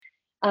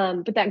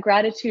But that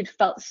gratitude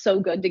felt so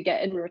good to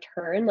get in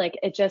return. Like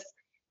it just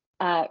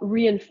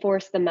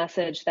reinforced the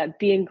message that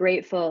being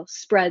grateful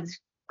spreads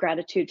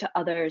gratitude to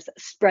others,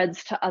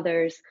 spreads to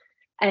others,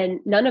 and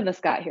none of us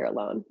got here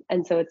alone.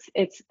 And so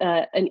it's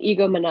an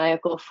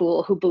egomaniacal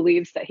fool who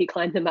believes that he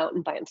climbed the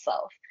mountain by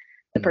himself.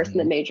 The person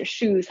that Mhm. made your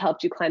shoes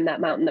helped you climb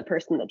that mountain. The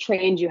person that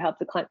trained you helped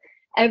to climb.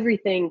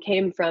 Everything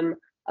came from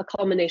a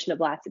culmination of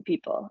lots of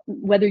people,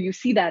 whether you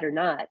see that or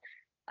not.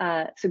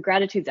 So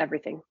gratitude's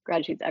everything.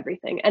 Gratitude's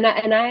everything. And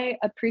I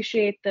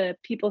appreciate the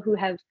people who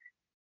have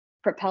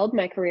propelled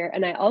my career.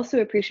 And I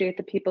also appreciate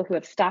the people who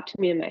have stopped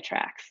me in my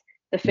tracks,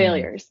 the Mhm.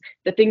 failures,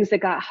 the things that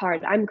got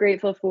hard. I'm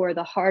grateful for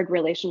the hard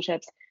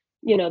relationships,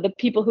 the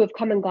people who have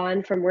come and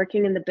gone from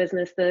working in the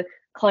business, the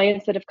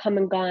clients that have come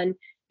and gone,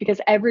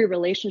 because every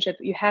relationship,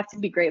 you have to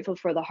be grateful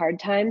for the hard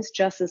times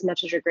just as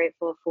much as you're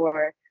grateful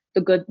for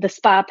the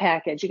spa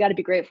package. You got to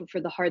be grateful for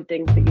the hard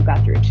things that you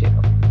got through too.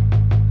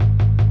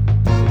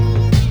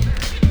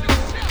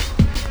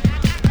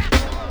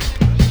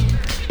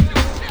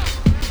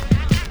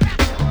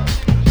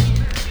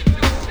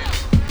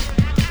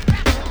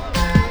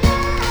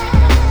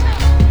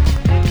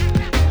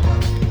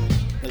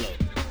 Hello,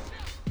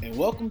 and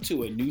welcome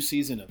to a new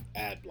season of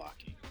Ad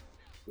Blocking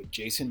with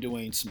Jason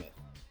Dwayne Smith.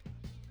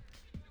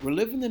 We're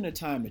living in a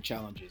time that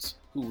challenges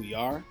who we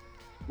are,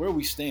 where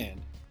we stand,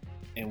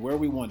 and where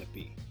we want to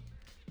be.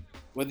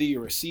 Whether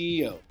you're a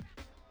CEO,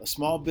 a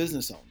small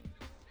business owner,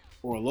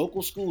 or a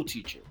local school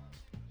teacher,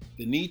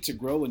 the need to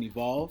grow and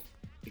evolve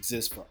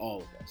exists for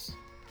all of us.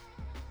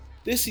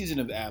 This season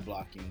of Ad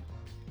Blocking,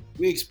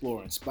 we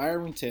explore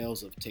inspiring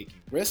tales of taking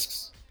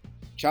risks,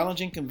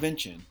 challenging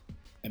convention,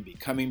 and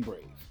becoming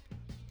brave.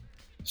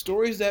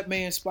 Stories that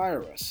may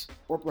inspire us,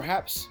 or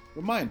perhaps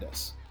remind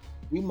us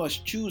we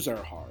must choose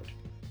our hard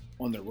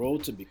on the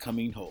road to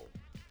becoming whole.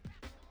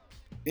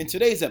 In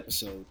today's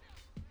episode,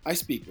 I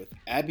speak with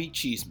Abby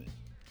Cheesman,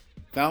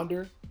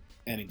 founder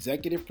and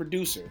executive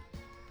producer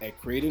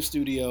at creative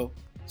studio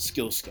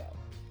SkillScout.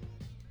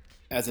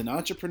 As an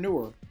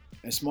entrepreneur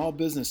and small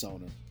business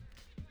owner,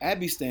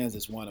 Abby stands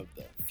as one of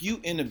the few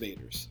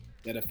innovators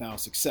that have found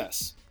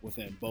success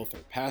within both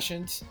her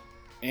passions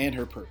and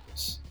her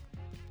purpose.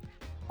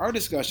 Our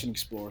discussion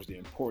explores the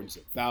importance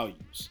of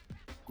values,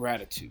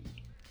 gratitude,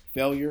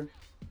 failure,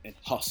 and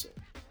hustle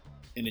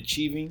in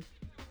achieving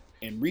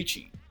and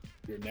reaching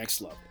your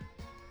next level.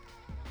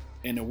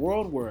 In a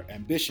world where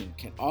ambition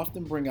can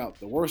often bring out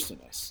the worst in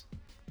us,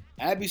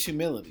 Abby's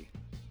humility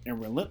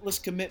and relentless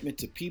commitment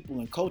to people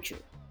and culture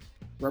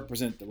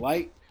represent the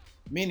light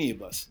many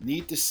of us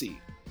need to see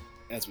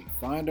as we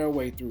find our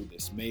way through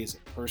this maze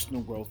of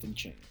personal growth and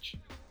change.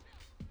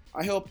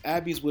 I hope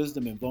Abby's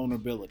wisdom and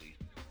vulnerability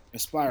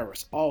inspire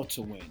us all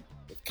to win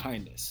with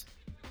kindness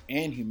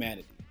and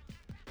humanity.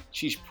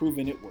 She's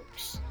proven it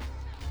works.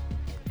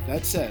 With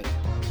that said,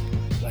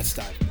 let's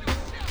dive in.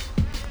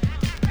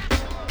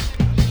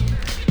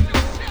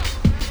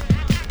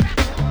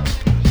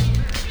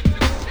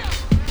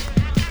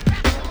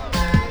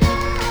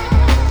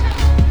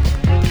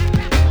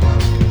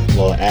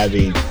 Well,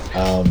 Abby,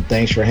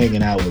 thanks for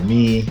hanging out with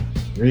me.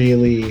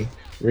 Really,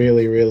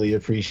 really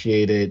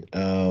appreciate it.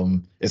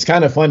 It's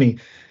kind of funny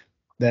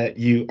that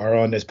you are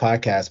on this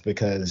podcast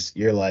because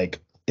you're like,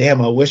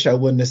 damn, I wish I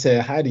wouldn't have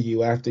said hi to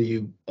you after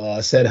you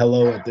said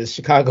hello at this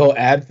Chicago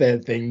ad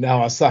fed thing.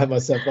 Now I signed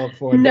myself up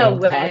for a No damn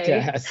way.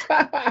 podcast.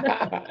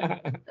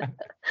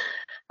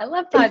 I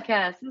love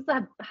podcasts. This is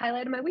the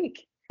highlight of my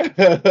week.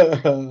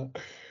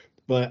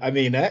 But I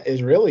mean, that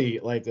is really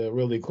like a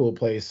really cool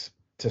place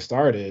to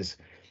start is,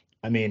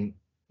 I mean,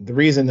 the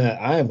reason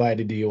that I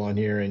invited you on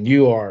here and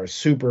you are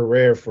super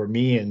rare for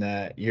me in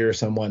that you're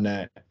someone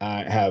that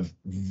I have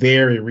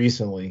very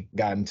recently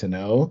gotten to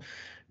know.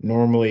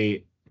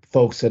 Normally,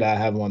 folks that I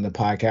have on the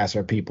podcast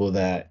are people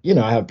that,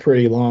 I have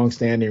pretty long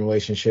standing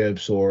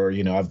relationships or,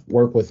 I've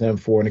worked with them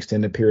for an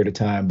extended period of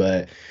time.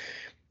 But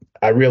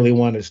I really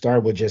wanted to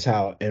start with just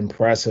how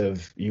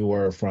impressive you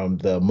were from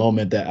the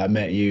moment that I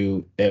met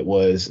you. It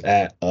was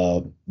at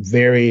a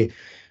very,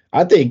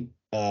 I think,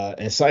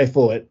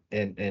 insightful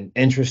and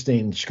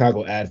interesting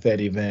Chicago Ad Fed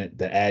event,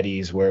 the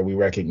Addies, where we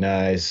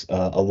recognize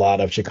a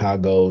lot of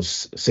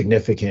Chicago's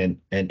significant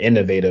and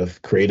innovative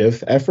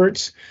creative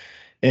efforts.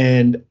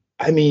 And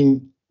I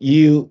mean,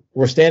 you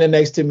were standing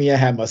next to me. I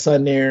had my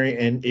son there,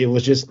 and it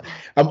was just,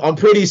 I'm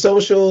pretty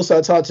social, so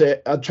I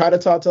try to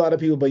talk to a lot of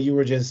people, but you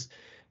were just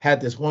had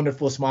this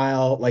wonderful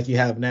smile like you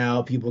have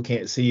now. People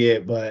can't see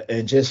it,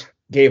 and just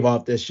gave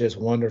off this just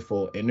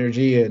wonderful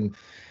energy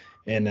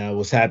and I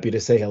was happy to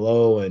say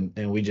hello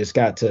and we just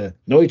got to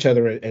know each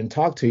other and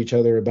talk to each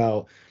other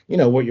about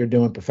what you're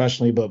doing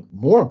professionally, but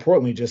more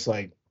importantly just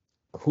like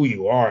who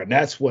you are. And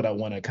that's what I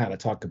want to kind of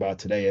talk about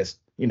today is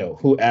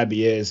who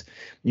Abby is,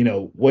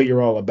 what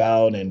you're all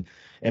about, and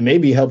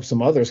maybe help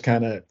some others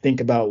kind of think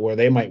about where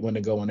they might want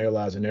to go in their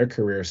lives and their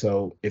career.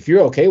 So if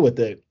you're okay with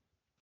it,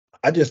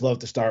 I just love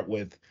to start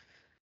with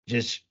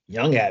just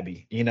young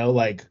Abby,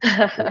 like,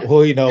 well,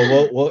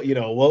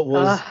 what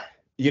was, Ah,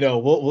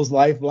 what was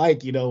life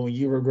like, when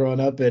you were growing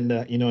up in,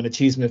 an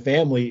Cheesman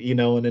family,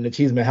 and in a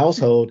Cheesman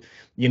household,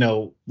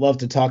 love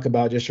to talk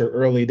about just your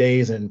early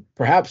days and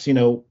perhaps,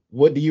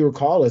 what do you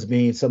recall as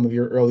being some of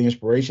your early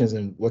inspirations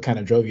and what kind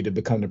of drove you to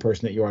become the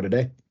person that you are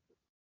today?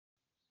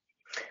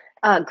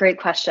 Great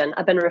question.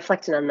 I've been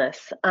reflecting on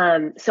this.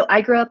 So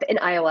I grew up in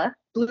Iowa,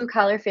 blue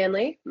collar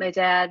family. My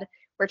dad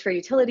worked for a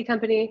utility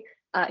company.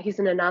 He's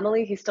an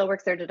anomaly. He still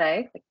works there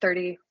today, like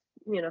 30,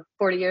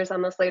 40 years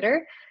almost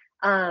later.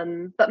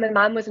 But my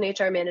mom was an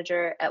HR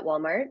manager at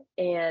Walmart,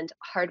 and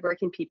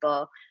hardworking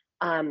people,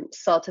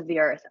 salt of the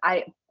earth.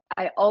 I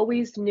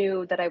always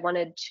knew that I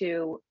wanted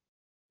to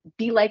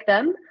be like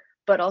them,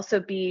 but also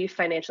be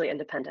financially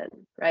independent,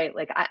 right?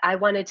 Like I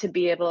wanted to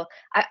be able,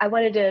 I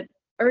wanted to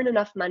earn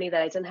enough money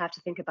that I didn't have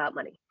to think about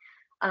money.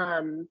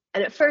 And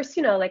at first,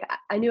 like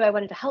I knew I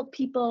wanted to help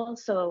people.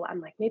 So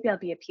I'm like, maybe I'll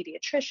be a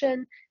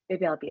pediatrician,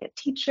 maybe I'll be a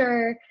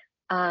teacher.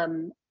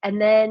 And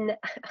then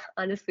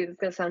honestly, this is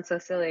gonna sound so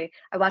silly.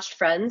 I watched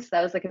Friends.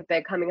 That was like a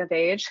big coming of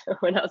age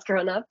when I was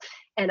growing up.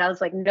 And I was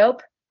like,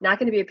 nope, not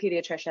gonna be a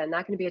pediatrician,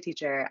 not gonna be a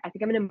teacher. I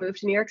think I'm gonna move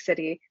to New York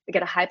City to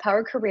get a high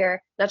powered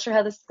career. Not sure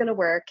how this is gonna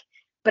work,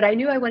 but I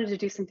knew I wanted to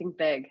do something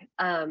big.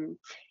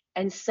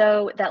 And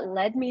so that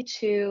led me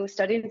to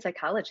studying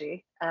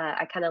psychology.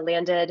 I kind of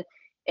landed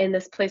in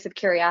this place of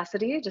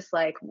curiosity, just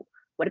like,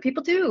 what do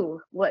people do?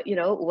 What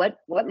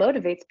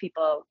motivates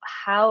people?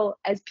 How,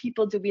 as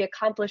people, do we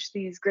accomplish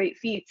these great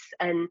feats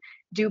and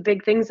do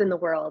big things in the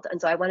world?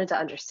 And so I wanted to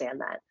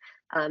understand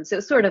that. So it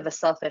was sort of a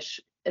selfish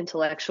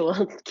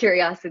intellectual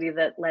curiosity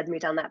that led me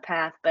down that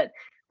path. But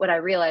what I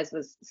realized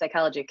was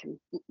psychology can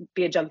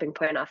be a jumping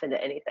point off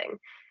into anything.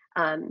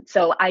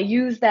 So I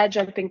used that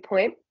jumping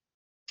point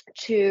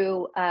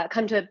to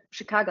come to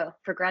Chicago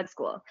for grad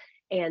school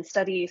and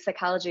study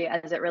psychology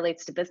as it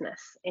relates to business.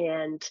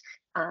 And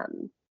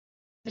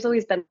there's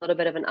always been a little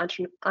bit of an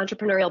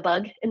entrepreneurial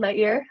bug in my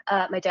ear.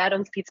 My dad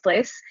owns Pete's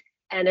Place,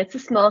 and it's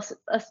it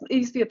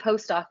used to be a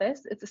post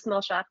office. It's a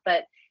small shop,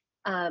 but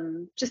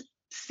just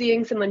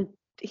seeing someone,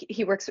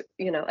 he works,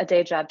 a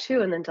day job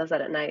too, and then does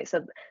that at night.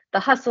 So the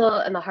hustle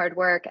and the hard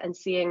work and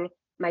seeing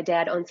my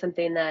dad own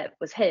something that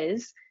was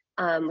his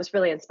was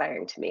really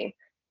inspiring to me.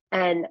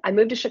 And I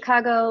moved to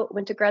Chicago,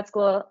 went to grad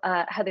school,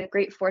 had the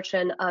great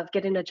fortune of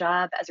getting a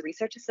job as a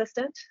research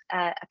assistant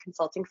at a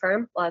consulting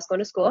firm while I was going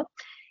to school.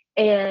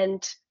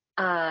 And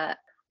I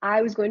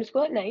was going to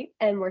school at night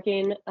and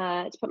working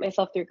to put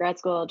myself through grad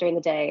school during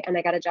the day. And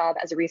I got a job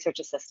as a research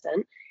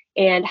assistant.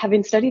 And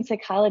having studied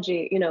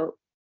psychology,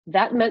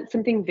 that meant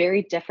something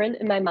very different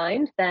in my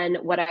mind than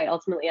what I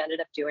ultimately ended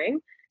up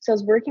doing. So I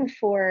was working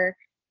for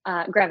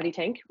Gravity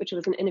Tank, which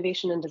was an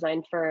innovation and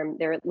design firm.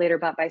 They were later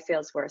bought by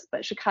Salesforce,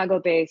 but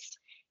Chicago-based.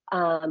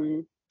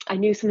 I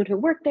knew someone who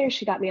worked there.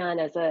 She got me on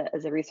as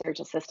a research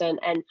assistant,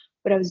 and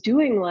what I was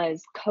doing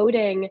was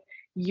coding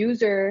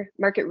user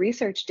market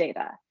research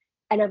data.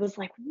 And I was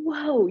like,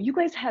 "Whoa, you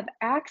guys have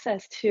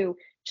access to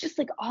just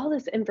like all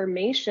this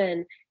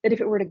information that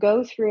if it were to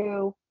go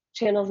through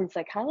channels in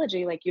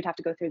psychology, like you'd have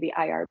to go through the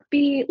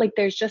IRB. Like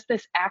there's just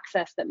this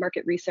access that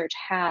market research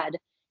had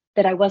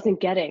that I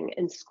wasn't getting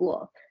in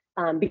school."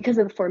 Because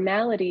of the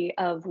formality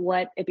of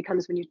what it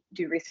becomes when you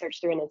do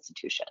research through an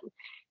institution.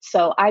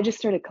 So I just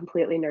started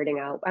completely nerding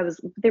out.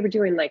 They were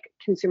doing like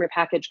consumer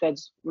packaged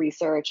goods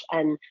research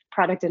and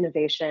product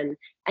innovation.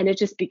 And it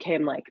just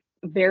became like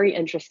very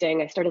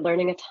interesting. I started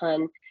learning a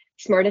ton,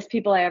 smartest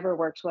people I ever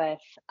worked with.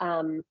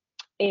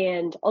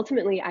 And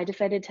ultimately I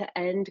decided to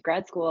end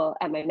grad school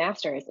at my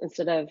master's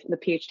instead of the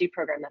PhD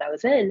program that I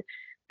was in,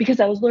 because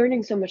I was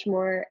learning so much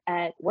more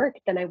at work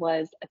than I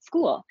was at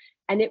school.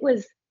 And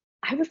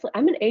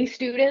I'm an A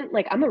student,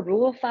 like I'm a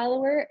rule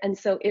follower. And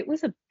so it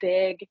was a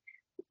big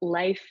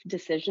life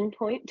decision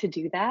point to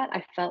do that.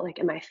 I felt like,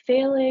 am I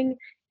failing?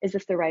 Is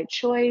this the right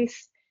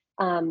choice?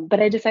 But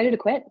I decided to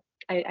quit.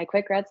 I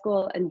quit grad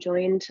school and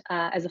joined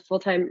as a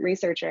full-time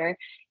researcher.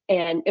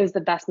 And it was the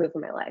best move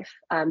of my life.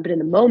 But in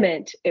the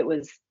moment, it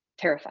was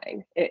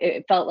terrifying.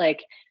 It felt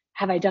like,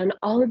 have I done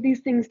all of these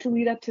things to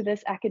lead up to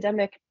this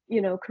academic,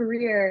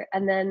 career?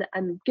 And then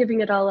I'm giving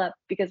it all up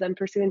because I'm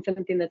pursuing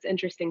something that's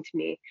interesting to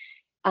me.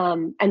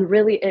 And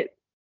really, it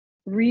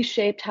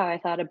reshaped how I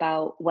thought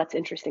about what's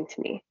interesting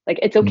to me. Like,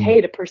 it's Mm. okay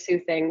to pursue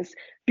things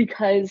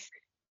because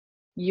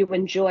you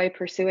enjoy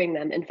pursuing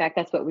them. In fact,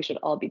 that's what we should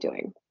all be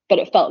doing. But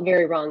it felt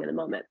very wrong in the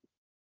moment.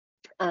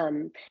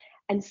 Um,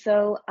 and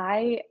so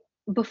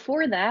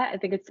before that, I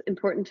think it's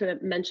important to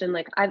mention,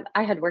 like,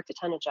 I had worked a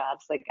ton of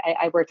jobs. Like,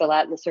 I worked a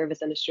lot in the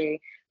service industry,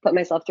 put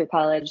myself through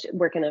college,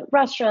 working at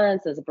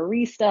restaurants as a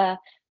barista.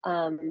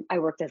 I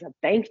worked as a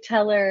bank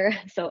teller.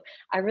 So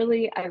I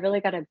really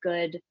got a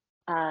good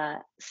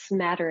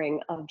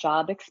smattering of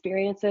job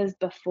experiences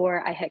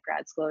before I hit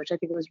grad school, which I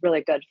think was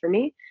really good for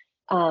me.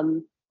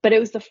 But it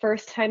was the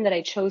first time that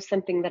I chose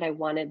something that I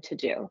wanted to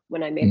do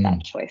when I made that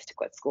Mm. choice to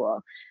quit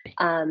school.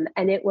 And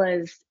it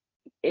was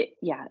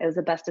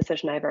the best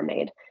decision I ever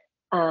made.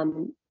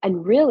 And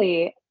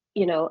really,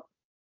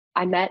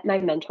 I met my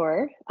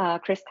mentor,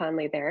 Chris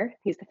Conley there.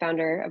 He's the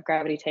founder of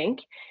Gravity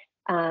Tank.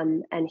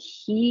 And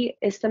he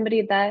is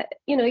somebody that,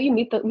 you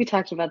meet, we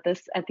talked about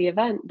this at the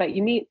event, but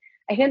you meet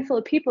a handful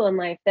of people in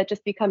life that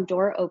just become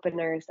door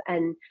openers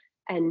and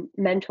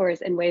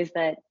mentors in ways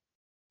that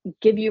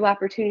give you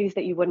opportunities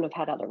that you wouldn't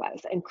have had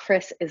otherwise. And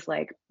Chris is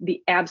like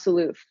the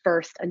absolute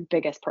first and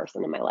biggest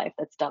person in my life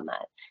that's done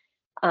that.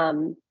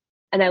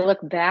 And I look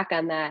back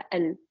on that,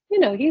 and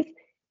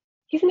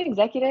he's an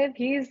executive.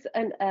 He's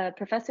a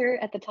professor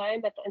at the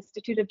time at the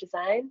Institute of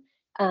Design.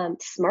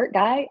 Smart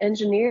guy,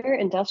 engineer,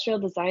 industrial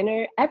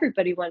designer.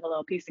 Everybody wanted a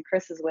little piece of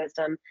Chris's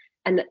wisdom.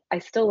 And I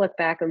still look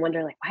back and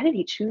wonder, like, why did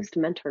he choose to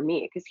mentor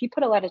me? Because he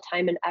put a lot of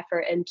time and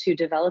effort into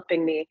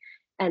developing me.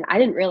 And I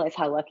didn't realize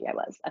how lucky I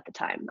was at the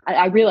time.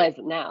 I realize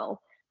it now.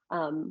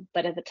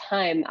 But at the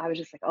time, I was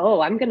just like, oh,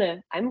 I'm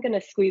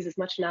gonna squeeze as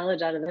much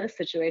knowledge out of this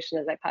situation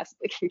as I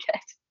possibly can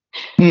get.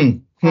 Hmm,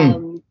 hmm,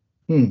 Um,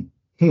 hmm,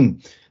 hmm.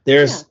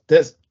 There's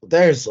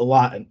a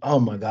lot, and oh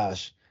my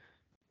gosh.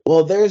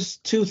 Well, there's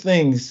two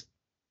things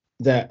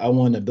that I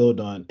want to build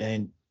on,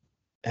 and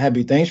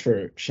Abby, thanks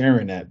for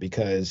sharing that,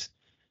 because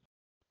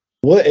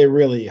what it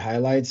really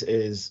highlights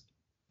is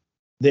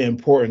the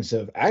importance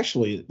of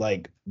actually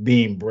like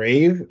being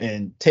brave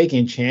and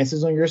taking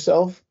chances on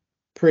yourself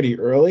pretty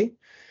early,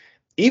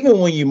 even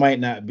when you might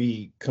not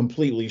be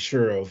completely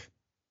sure of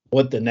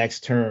what the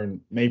next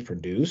turn may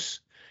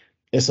produce.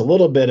 It's a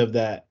little bit of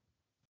that,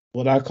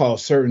 what I call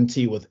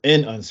certainty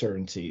within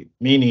uncertainty,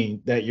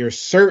 meaning that you're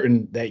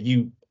certain that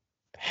you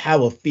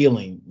have a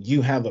feeling,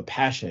 you have a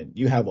passion,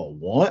 you have a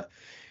want.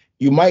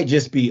 You might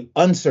just be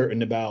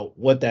uncertain about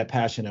what that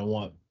passion and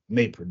want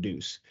may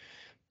produce.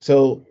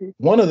 So,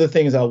 one of the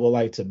things I would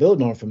like to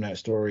build on from that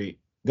story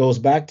goes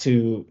back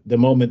to the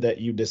moment that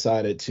you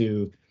decided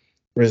to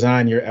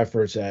resign your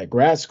efforts at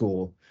grad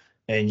school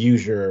and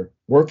use your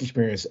work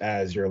experience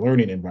as your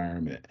learning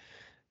environment.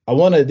 I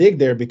want to dig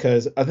there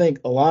because I think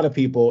a lot of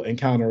people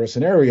encounter a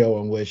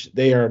scenario in which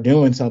they are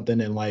doing something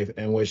in life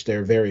in which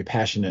they're very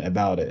passionate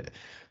about it,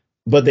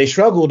 but they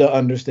struggle to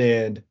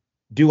understand,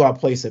 do I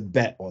place a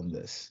bet on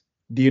this?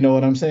 Do you know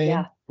what I'm yeah,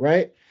 saying?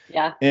 Right?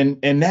 yeah.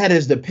 And that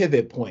is the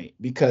pivot point,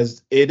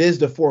 because it is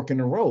the fork in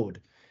the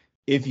road.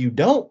 If you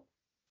don't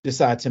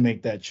decide to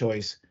make that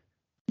choice,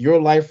 your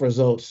life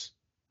results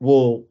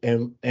will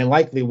and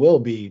likely will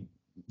be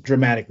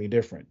dramatically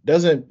different.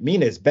 Doesn't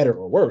mean it's better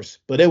or worse,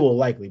 but it will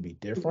likely be Mhm.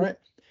 different.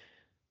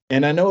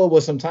 And I know it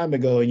was some time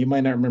ago and you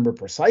might not remember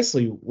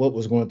precisely what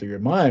was going through your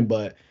mind,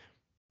 but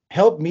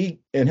help me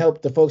and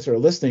help the folks that are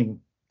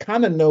listening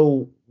kind of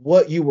know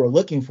what you were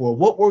looking for.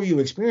 What were you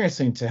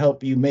experiencing to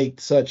help you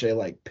make such a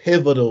like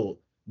pivotal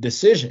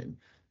decision?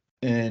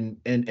 And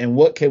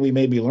what can we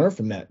maybe learn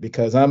from that?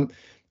 Because I'm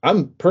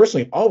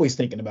personally always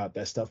thinking about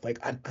that stuff. Like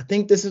I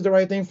think this is the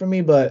right thing for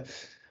me, but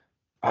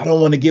I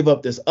don't want to give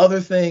up this other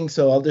thing.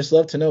 So I'll just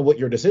love to know what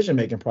your decision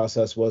making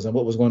process was and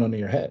what was going on in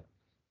your head.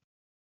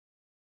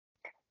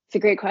 It's a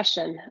great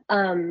question.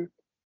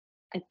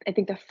 I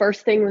think the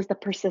first thing was the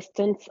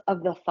persistence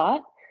of the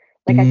thought.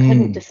 Like, I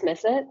couldn't Mm,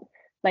 dismiss it.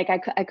 Like,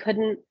 I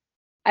couldn't.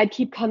 I'd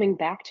keep coming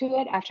back to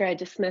it after I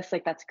dismissed,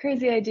 like, that's a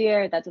crazy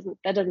idea, or that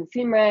doesn't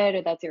seem right,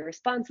 or that's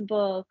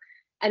irresponsible,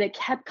 and it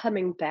kept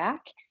coming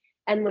back.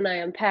 And when I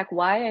unpack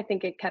why I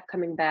think it kept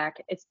coming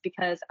back, it's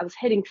because I was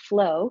hitting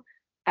flow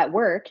at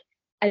work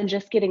and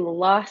just getting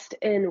lost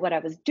in what I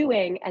was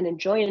doing and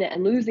enjoying it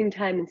and losing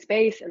time and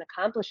space and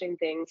accomplishing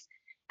things.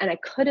 And I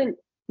couldn't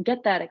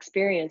get that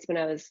experience when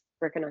I was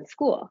working on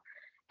school.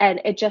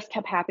 And it just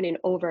kept happening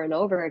over and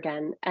over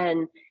again.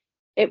 And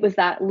it was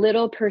that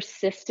little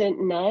persistent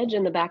nudge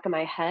in the back of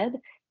my head,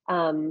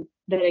 that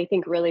I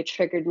think really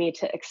triggered me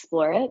to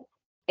explore it.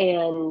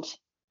 And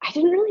I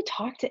didn't really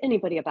talk to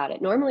anybody about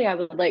it. Normally, I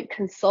would like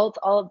consult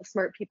all of the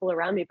smart people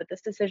around me, but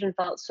this decision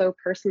felt so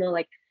personal.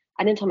 Like,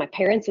 I didn't tell my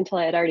parents until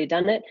I had already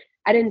done it.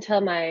 I didn't tell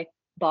my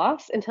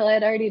boss until I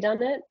had already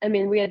done it. I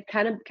mean, we had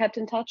kind of kept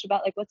in touch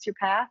about like, what's your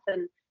path?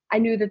 And I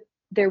knew that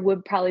there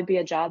would probably be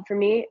a job for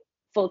me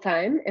full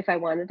time if I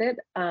wanted it,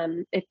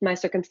 if my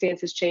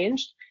circumstances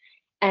changed.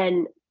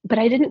 And but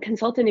I didn't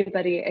consult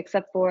anybody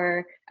except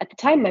for, at the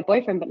time, my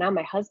boyfriend, but now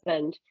my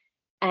husband.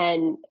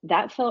 And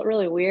that felt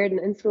really weird and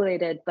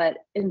insulated. But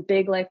in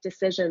big life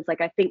decisions,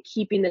 like, I think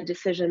keeping the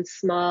decisions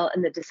small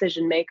and the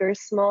decision makers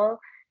small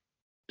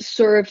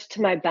served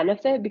to my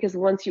benefit, because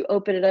once you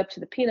open it up to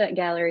the peanut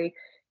gallery,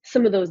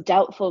 some of those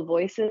doubtful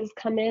voices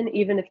come in,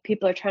 even if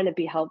people are trying to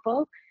be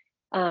helpful.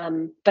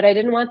 But I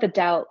didn't want the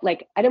doubt.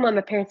 Like, I didn't want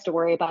my parents to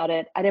worry about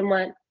it. I didn't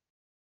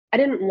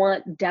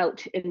want doubt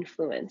to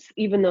influence,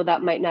 even though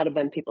that might not have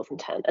been people's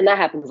intent. And that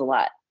happens a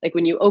lot. Like,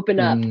 when you open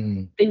up,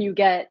 mm, then you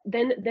get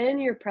then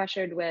you're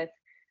pressured with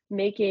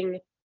making,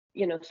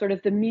 sort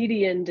of the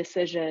median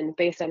decision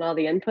based on all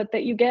the input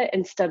that you get,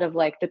 instead of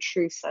like the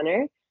true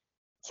center.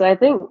 So I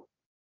think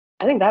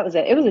that was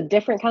it. It was a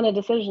different kind of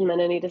decision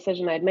than any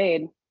decision I'd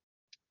made,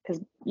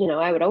 because,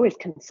 I would always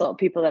consult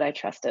people that I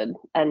trusted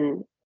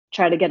and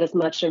try to get as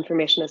much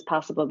information as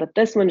possible. But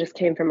this one just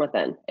came from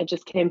within. It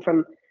just came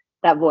from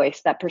that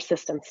voice, that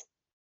persistence.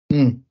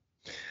 mm.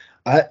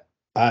 I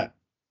I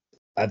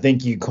I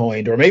think you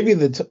coined, or maybe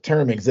the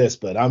term exists,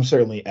 but I'm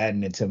certainly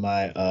adding it to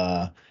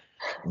my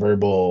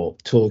verbal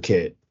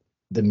toolkit,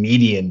 the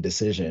median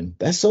decision.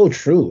 That's so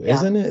true, Yeah.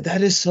 isn't it?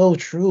 That is so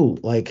true.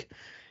 Like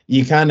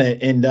you kind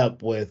of end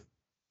up with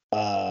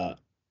uh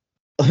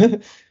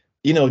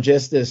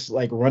just this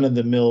like run of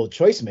the mill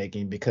choice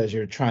making because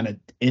you're trying to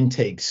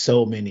intake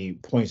so many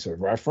points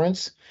of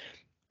reference.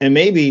 And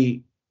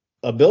maybe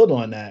a build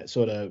on that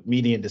sort of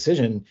median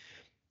decision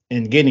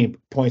and getting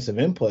points of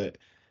input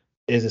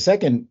is a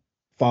second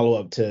follow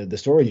up to the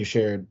story you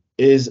shared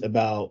is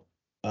about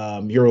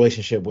your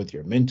relationship with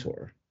your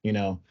mentor.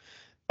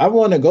 I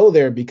want to go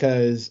there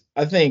because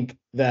I think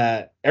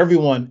that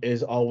everyone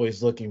is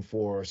always looking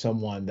for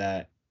someone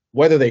that,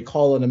 whether they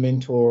call it a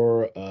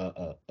mentor,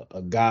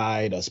 a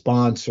guide, a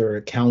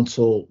sponsor,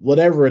 counsel,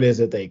 whatever it is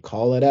that they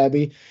call it,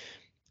 Abby,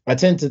 I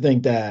tend to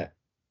think that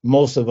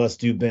most of us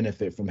do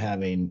benefit from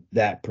having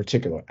that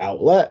particular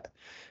outlet.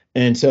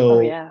 And Oh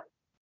so yeah.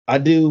 I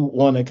do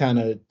want to kind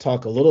of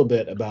talk a little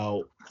bit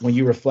about when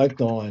you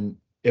reflect on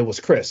it was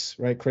Chris,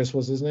 right? Chris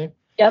was his name.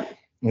 Yep.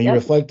 When you Yep.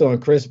 reflect on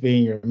Chris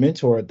being your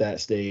mentor at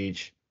that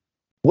stage,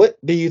 what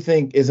do you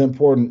think is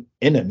important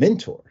in a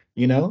mentor?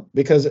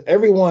 Because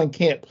everyone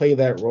can't play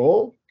that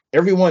role.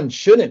 Everyone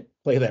shouldn't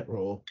play that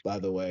role, by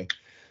the way.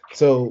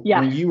 So Yeah.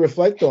 when you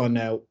reflect on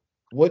that,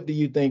 what do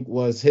you think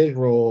was his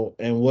role,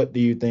 and what do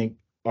you think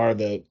are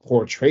the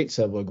core traits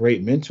of a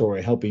great mentor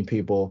in helping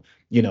people,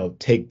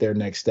 take their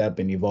next step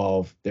and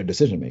evolve their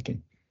decision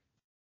making?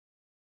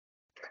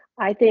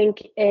 I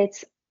think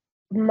it's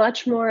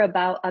much more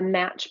about a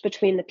match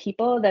between the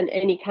people than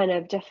any kind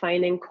of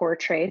defining core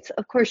traits.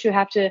 Of course, you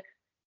have to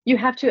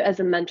as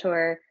a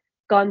mentor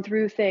gone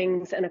through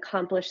things and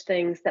accomplished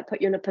things that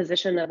put you in a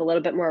position of a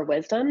little bit more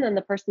wisdom than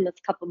the person that's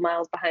a couple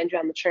miles behind you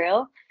on the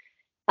trail.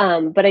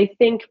 But I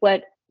think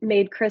what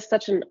made Chris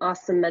such an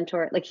awesome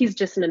mentor, like he's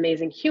just an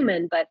amazing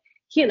human, but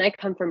he and I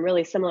come from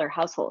really similar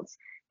households.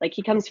 Like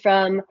he comes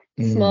from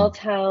small Mm.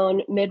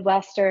 town,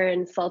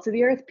 Midwestern, salt of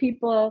the earth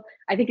people.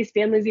 I think his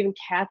family's even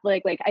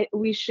Catholic.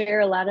 We share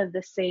a lot of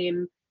the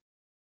same,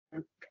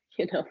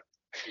 you know,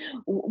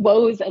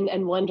 woes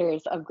and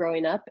wonders of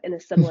growing up in a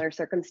similar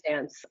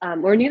circumstance,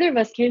 where neither of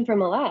us came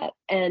from a lot.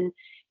 And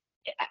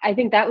I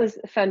think that was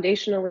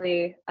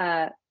foundationally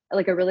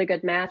like a really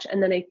good match.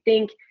 And then I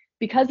think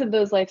because of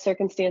those life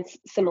circumstance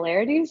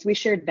similarities, we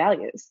shared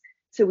values.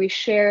 So we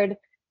shared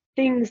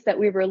things that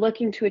we were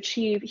looking to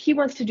achieve. He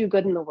wants to do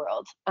good in the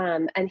world,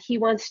 and he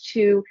wants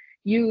to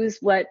use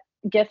what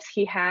gifts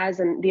he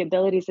has and the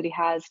abilities that he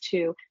has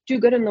to do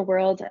good in the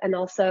world and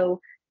also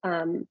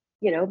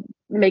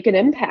make an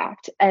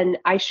impact. And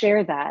I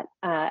share that,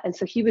 and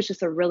so he was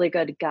just a really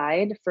good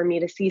guide for me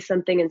to see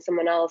something in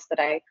someone else that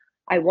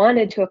I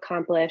wanted to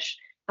accomplish,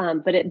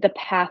 but the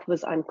path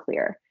was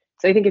unclear.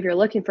 So I think if you're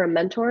looking for a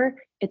mentor,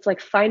 it's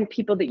like find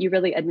people that you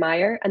really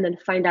admire and then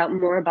find out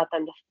more about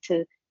them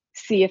to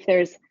see if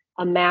there's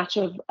a match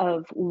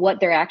of what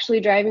they're actually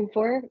driving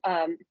for.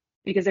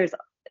 Because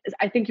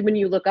I think when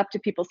you look up to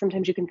people,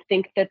 sometimes you can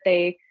think that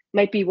they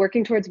might be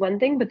working towards one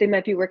thing, but they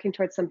might be working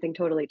towards something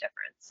totally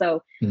different.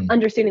 So Mm.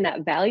 understanding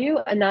that value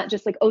and not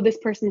just like, oh, this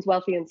person's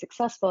wealthy and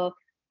successful,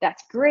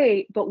 that's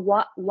great, but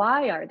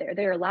why are there?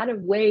 There are a lot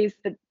of ways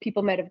that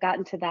people might have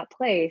gotten to that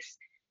place,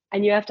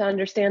 and you have to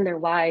understand their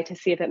why to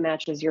see if it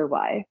matches your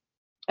why.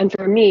 And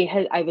for me,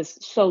 I was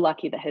so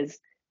lucky that his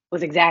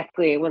was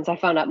exactly, once I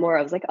found out more,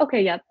 I was like,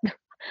 okay, yep,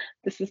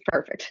 this is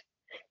perfect.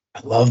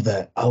 I love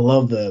that. I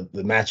love the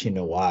matching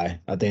the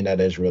why. I think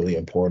that is really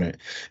important.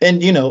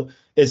 And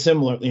it's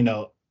similar,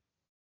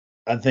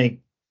 I think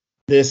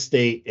this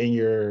state in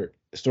your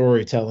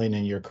storytelling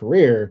and your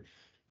career,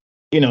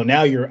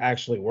 now you're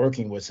actually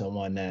working with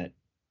someone that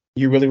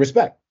you really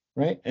respect,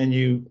 right? And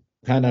you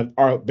kind of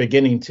are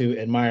beginning to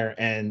admire,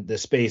 and the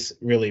space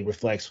really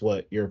reflects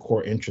what your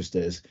core interest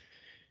is.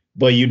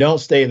 But you don't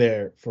stay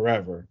there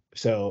forever.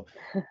 So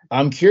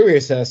I'm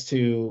curious as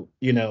to,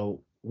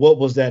 what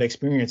was that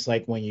experience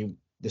like when you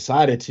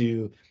decided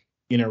to,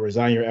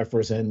 resign your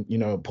efforts in,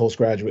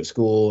 postgraduate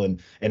school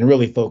and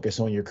really focus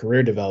on your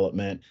career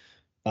development.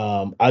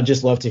 I'd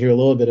just love to hear a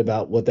little bit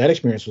about what that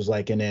experience was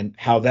like, and then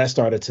how that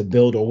started to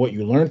build, or what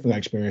you learned from that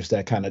experience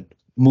that kind of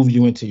moved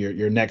you into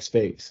your next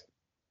phase.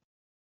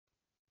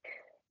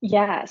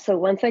 Yeah, so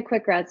once I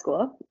quit grad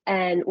school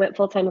and went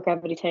full time with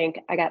Gravity Tank,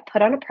 I got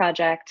put on a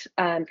project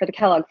for the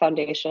Kellogg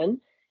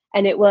Foundation,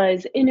 and it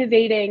was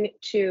innovating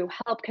to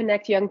help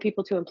connect young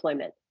people to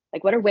employment.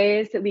 Like, what are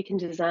ways that we can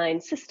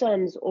design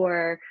systems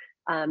or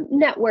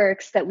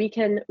networks that we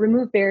can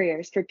remove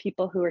barriers for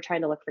people who are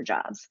trying to look for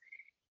jobs?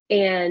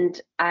 And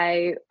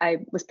I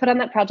was put on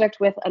that project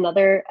with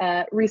another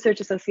research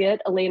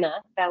associate,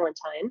 Elena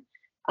Valentine.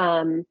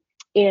 Um,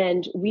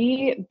 and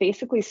we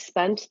basically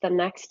spent the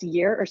next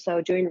year or so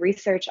doing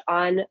research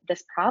on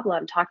this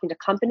problem, talking to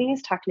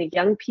companies, talking to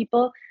young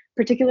people,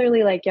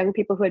 particularly like young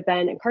people who had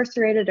been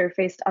incarcerated or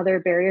faced other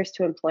barriers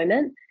to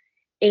employment.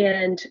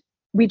 And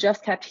we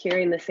just kept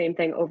hearing the same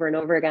thing over and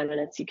over again.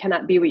 And it's, you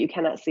cannot be what you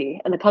cannot see.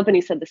 And the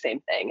company said the same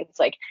thing. It's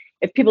like,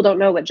 if people don't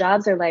know what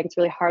jobs are like, it's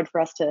really hard for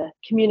us to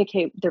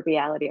communicate the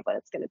reality of what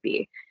it's going to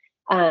be.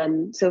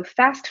 So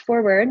fast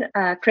forward,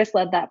 Chris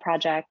led that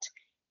project.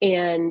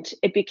 And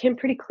it became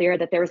pretty clear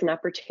that there was an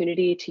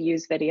opportunity to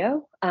use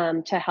video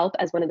to help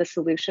as one of the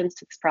solutions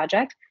to this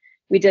project.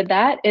 We did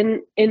that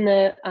in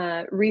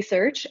the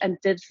research and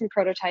did some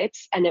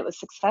prototypes, and it was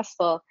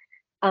successful.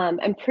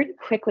 And pretty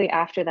quickly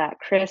after that,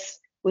 Chris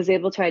was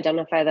able to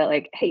identify that,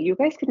 like, hey, you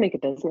guys could make a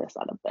business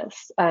out of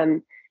this.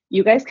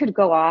 You guys could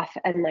go off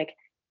and, like,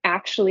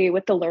 actually,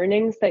 with the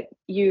learnings that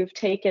you've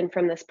taken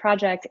from this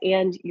project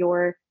and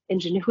your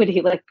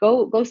ingenuity, like,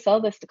 go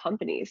sell this to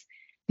companies.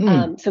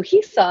 So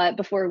he saw it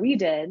before we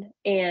did,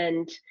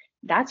 and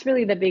that's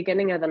really the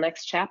beginning of the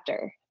next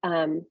chapter.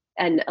 And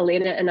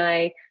Elena and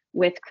I,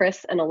 with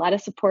Chris and a lot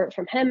of support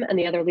from him and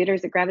the other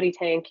leaders at Gravity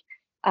Tank,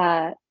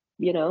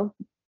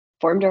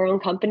 formed our own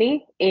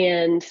company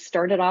and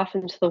started off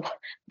into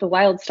the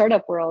wild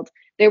startup world.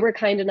 They were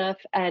kind enough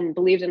and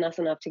believed in us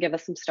enough to give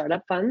us some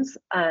startup funds,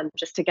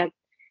 just to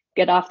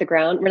get off the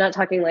ground. We're not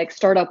talking like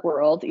startup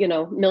world,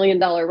 $1 million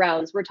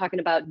rounds. We're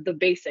talking about the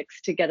basics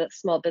to get a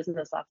small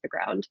business off the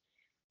ground.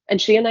 And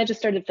she and I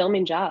just started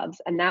filming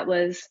jobs, and that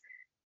was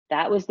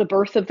the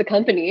birth of the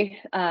company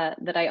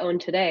that I own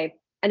today.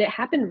 And it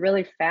happened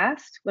really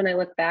fast when I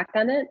look back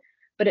on it,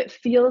 but it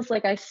feels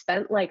like I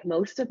spent like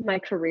most of my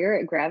career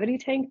at Gravity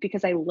Tank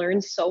because I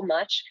learned so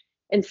much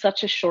in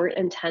such a short,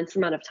 intense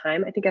amount of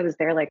time. I think I was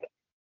there like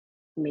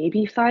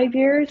maybe 5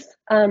 years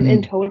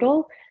in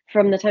total,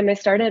 from the time I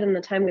started and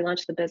the time we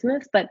launched the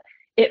business. But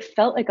it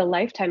felt like a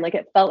lifetime. Like,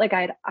 it felt like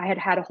I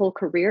had a whole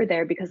career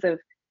there because of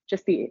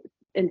just the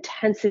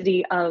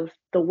intensity of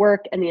the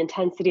work and the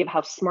intensity of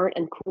how smart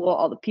and cool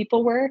all the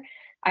people were.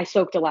 I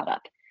soaked a lot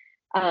up.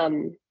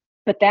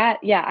 But that,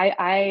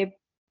 yeah,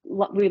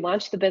 we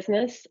launched the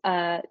business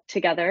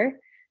together,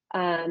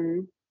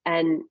 and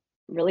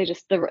really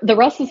just the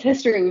rest is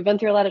history. We've been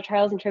through a lot of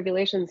trials and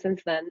tribulations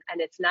since then,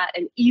 and it's not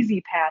an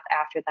easy path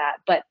after that.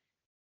 But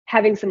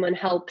having someone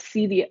help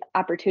see the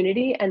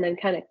opportunity and then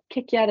kind of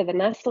kick you out of the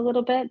nest a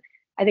little bit,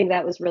 I think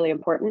that was really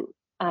important.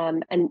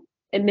 And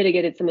it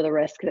mitigated some of the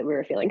risk that we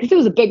were feeling, because it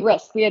was a big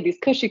risk. We had these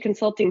cushy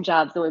consulting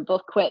jobs and we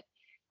both quit.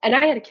 And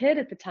I had a kid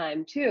at the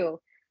time too.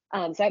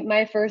 So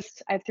I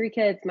have 3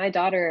 kids. My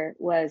daughter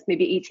was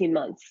maybe 18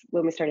 months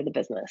when we started the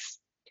business.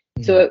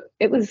 So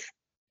it was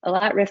a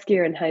lot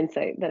riskier in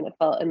hindsight than it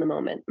felt in the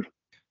moment.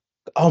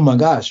 Oh my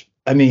gosh.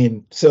 I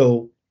mean,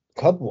 so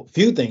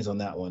few things on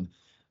that one.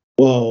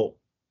 Well,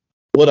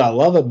 what I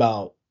love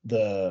about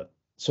the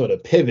sort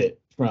of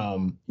pivot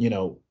from,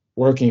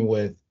 working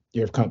with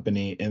your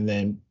company and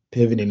then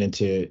pivoting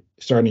into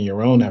starting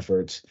your own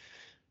efforts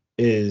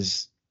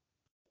is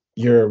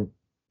your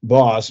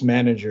boss,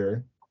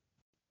 manager,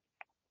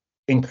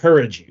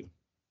 encourage you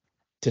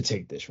to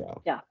take this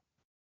route. Yeah.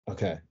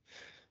 Okay.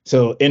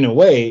 So in a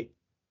way,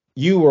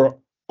 you were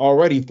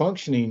already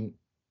functioning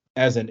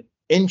as an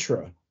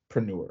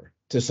intrapreneur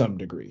to some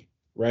degree,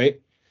 right?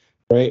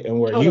 Right.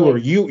 And where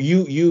Totally.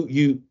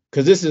 you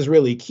because this is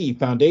really key.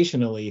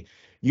 Foundationally,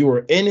 you were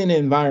in an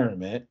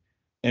environment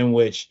in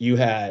which you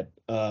had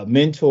a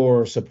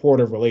mentor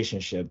supportive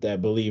relationship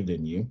that believed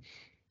in you.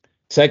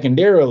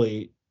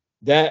 Secondarily,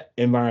 that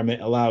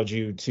environment allowed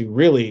you to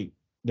really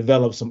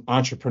develop some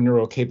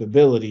entrepreneurial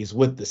capabilities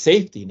with the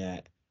safety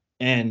net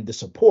and the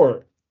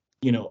support,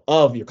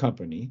 of your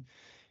company.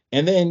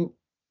 And then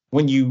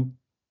when you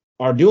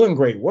are doing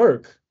great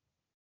work,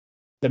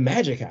 the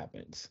magic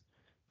happens.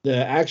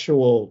 The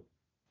actual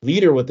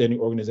leader within the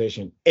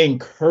organization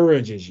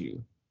encourages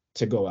you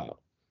to go out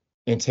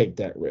and take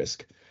that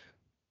risk.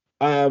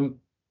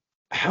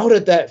 How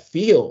did that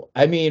feel?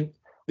 I mean,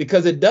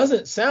 because it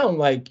doesn't sound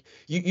like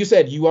you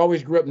said you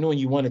always grew up knowing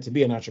you wanted to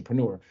be an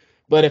entrepreneur.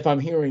 But if I'm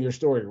hearing your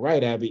story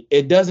right, Abby,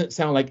 it doesn't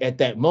sound like at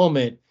that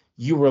moment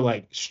you were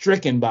like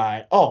stricken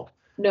by,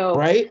 No.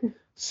 right?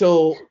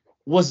 So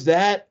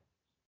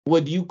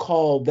would you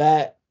call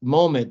that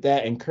moment,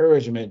 that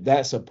encouragement,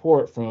 that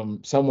support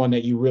from someone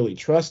that you really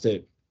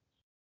trusted,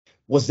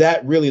 was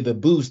that really the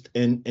boost?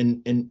 And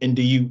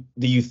do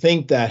you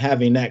think that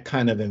having that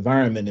kind of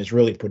environment is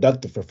really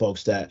productive for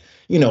folks that,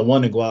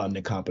 want to go out and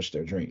accomplish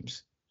their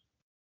dreams?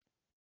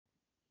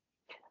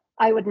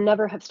 I would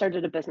never have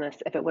started a business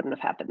if it wouldn't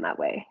have happened that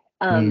way.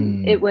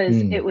 It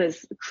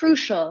was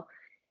crucial.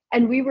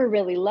 And we were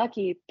really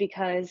lucky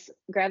because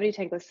Gravity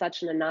Tank was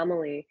such an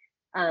anomaly.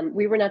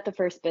 We were not the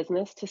first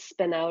business to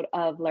spin out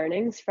of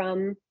learnings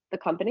from the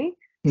company.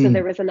 So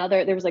there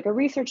was like a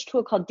research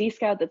tool called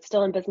SkillScout that's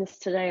still in business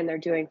today, and they're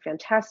doing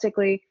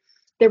fantastically.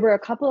 There were a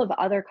couple of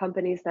other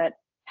companies that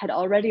had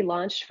already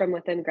launched from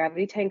within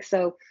Gravity Tank.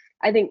 So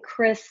I think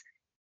Chris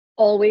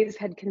always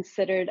had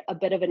considered a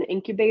bit of an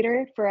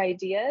incubator for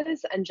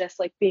ideas and just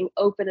like being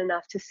open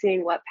enough to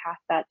seeing what path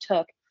that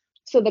took.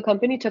 So the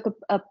company took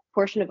a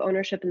portion of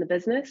ownership in the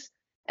business,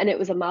 and it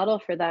was a model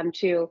for them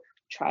to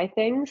try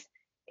things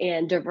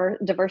and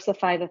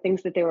diversify the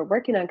things that they were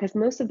working on, because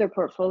most of their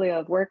portfolio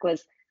of work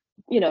was,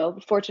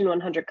 Fortune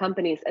 100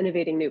 companies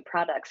innovating new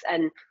products.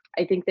 And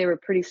I think they were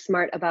pretty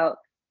smart about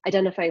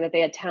identifying that they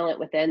had talent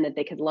within that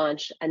they could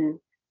launch and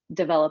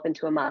develop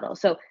into a model.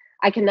 So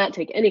I cannot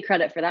take any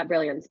credit for that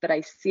brilliance, but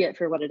I see it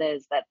for what it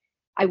is, that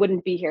I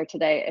wouldn't be here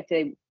today if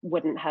they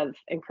wouldn't have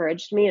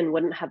encouraged me and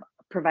wouldn't have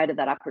provided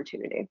that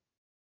opportunity.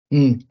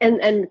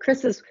 And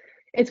Chris's,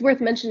 it's worth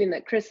mentioning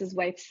that Chris's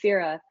wife,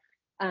 Sarah,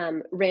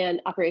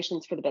 ran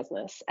operations for the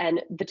business,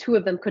 and the two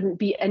of them couldn't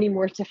be any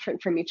more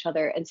different from each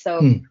other. And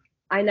so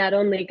I not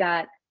only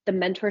got the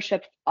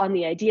mentorship on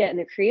the idea and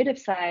the creative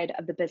side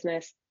of the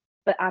business,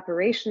 but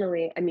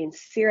operationally, I mean,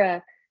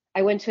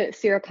 I went to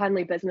Sarah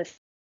Conley Business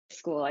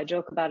School. I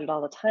joke about it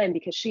all the time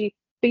because she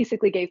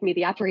basically gave me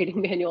the operating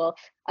manual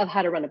of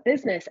how to run a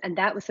business. And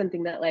that was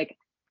something that, like,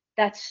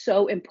 that's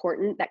so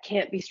important. That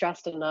can't be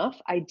stressed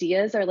enough.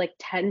 Ideas are like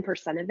 10%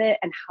 of it,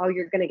 and how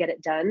you're going to get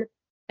it done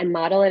and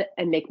model it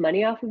and make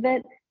money off of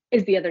it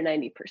is the other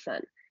 90%.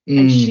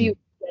 And she,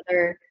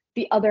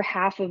 the other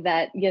half of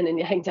that yin and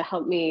yang to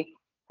help me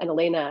and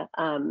Elena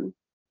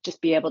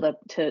just be able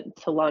to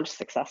launch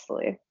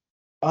successfully.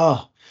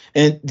 Oh,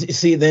 and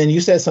see, then you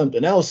said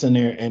something else in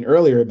there and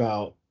earlier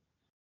about,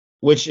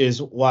 which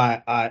is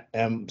why I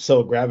am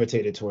so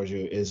gravitated towards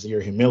you, is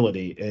your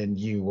humility. And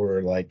you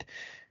were like,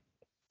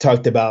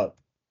 talked about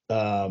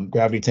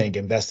Gravity Tank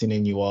investing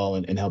in you all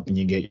and helping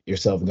you get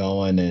yourself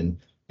going.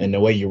 And the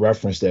way you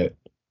referenced it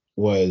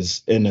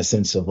was in a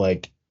sense of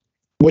like,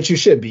 what you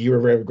should be. You were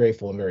very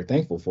grateful and very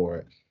thankful for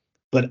it.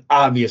 But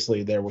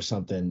obviously there was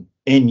something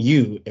in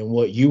you and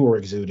what you were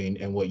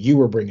exuding and what you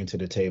were bringing to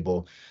the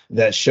table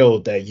that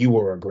showed that you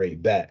were a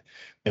great bet.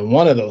 And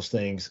one of those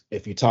things,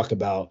 if you talk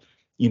about,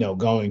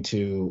 going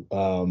to,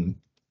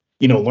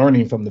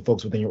 learning from the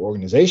folks within your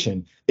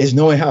organization, is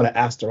knowing how to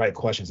ask the right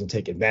questions and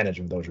take advantage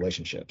of those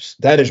relationships.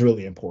 That is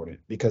really important,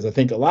 because I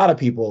think a lot of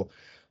people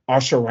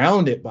are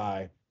surrounded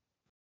by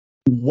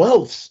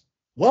wealth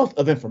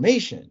of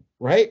information,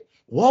 right?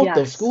 Wealth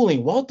of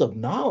schooling, wealth of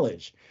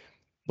knowledge.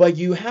 But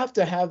you have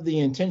to have the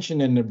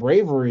intention and the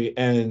bravery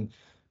and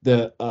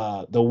the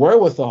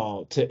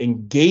wherewithal to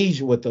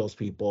engage with those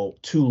people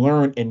to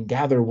learn and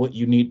gather what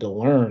you need to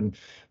learn.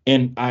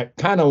 And I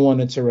kind of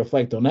wanted to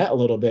reflect on that a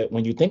little bit.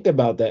 When you think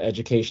about that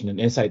education and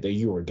insight that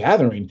you were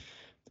gathering,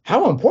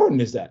 how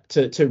important is that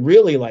to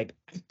really like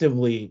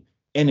actively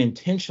and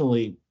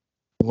intentionally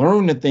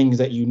learn the things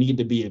that you need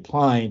to be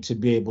applying to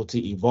be able to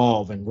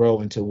evolve and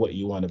grow into what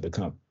you want to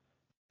become?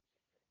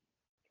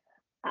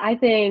 I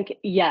think,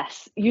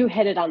 yes, you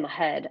hit it on the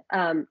head.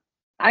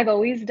 I've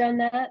always done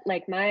that.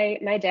 Like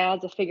my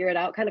dad's a figure it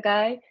out kind of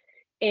guy.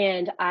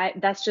 And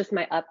that's just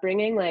my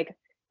upbringing. Like,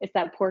 it's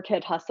that poor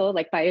kid hustle,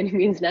 like by any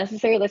means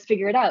necessary, let's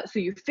figure it out. So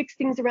you fix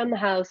things around the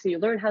house and you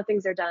learn how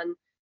things are done.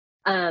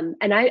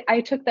 And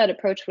I took that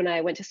approach when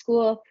I went to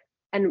school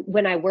and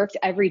when I worked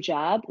every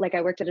job. Like,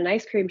 I worked at an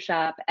ice cream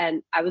shop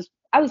and I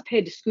was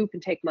paid to scoop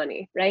and take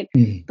money, right?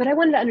 But I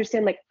wanted to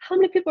understand, like, how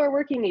many people are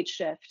working each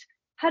shift?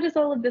 How does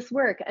all of this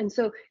work? And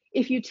so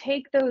if you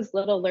take those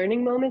little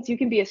learning moments, you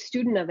can be a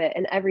student of it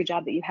in every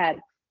job that you had.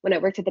 When I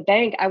worked at the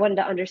bank, I wanted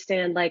to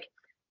understand, like,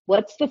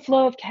 what's the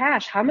flow of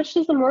cash? How much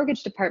does the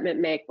mortgage department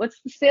make? What's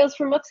the sales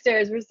from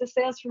upstairs? Where's the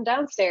sales from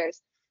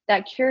downstairs?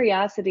 That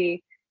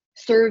curiosity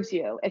serves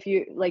you, if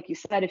you, like you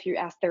said, if you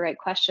ask the right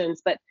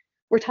questions. But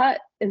we're taught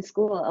in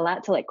school a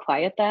lot to like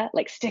quiet that,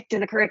 like stick to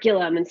the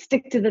curriculum and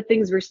stick to the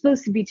things we're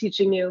supposed to be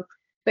teaching you.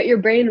 But your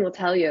brain will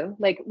tell you,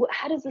 like,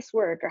 how does this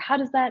work? Or how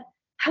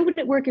would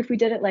it work if we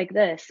did it like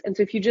this? And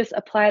so if you just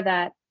apply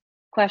that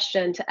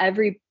question to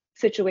every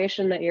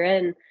situation that you're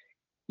in,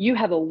 you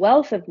have a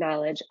wealth of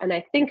knowledge. And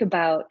I think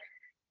about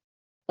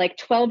like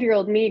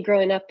 12-year-old me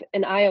growing up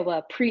in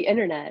Iowa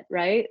pre-internet,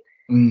 right?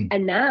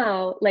 And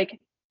now, like,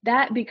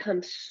 that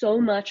becomes so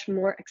much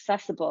more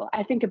accessible.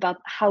 I think about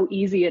how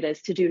easy it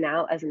is to do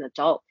now as an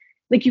adult.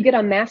 Like, you get a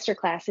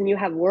masterclass and you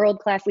have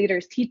world-class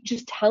leaders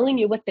just telling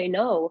you what they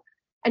know,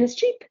 and it's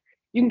cheap.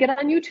 You can get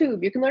on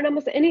YouTube. You can learn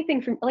almost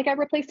anything from, like, I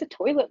replaced a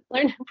toilet,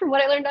 learn from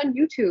what I learned on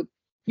YouTube.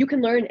 You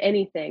can learn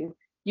anything.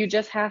 You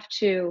just have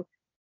to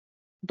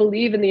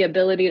believe in the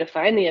ability to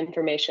find the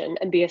information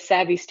and be a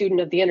savvy student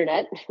of the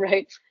internet,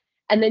 right?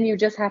 And then you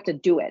just have to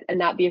do it and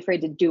not be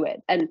afraid to do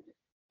it. And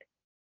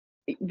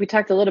we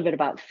talked a little bit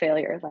about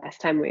failure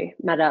last time we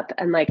met up.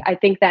 And like, I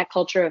think that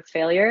culture of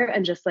failure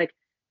and just like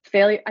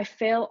failure, I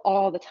fail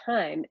all the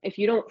time. If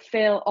you don't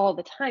fail all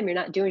the time, you're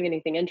not doing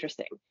anything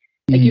interesting.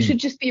 Like, you should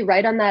just be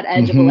right on that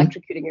edge of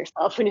electrocuting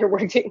yourself when you're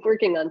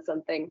working on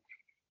something,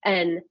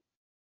 and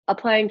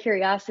applying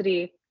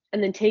curiosity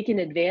and then taking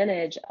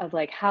advantage of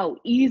like how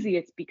easy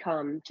it's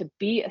become to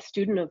be a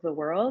student of the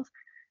world.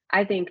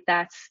 I think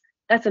that's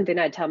something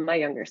I'd tell my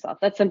younger self.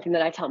 That's something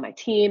that I tell my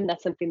team.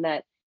 That's something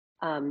that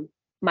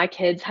my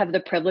kids have the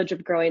privilege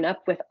of growing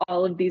up with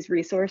all of these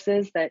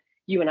resources that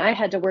you and I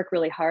had to work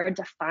really hard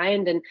to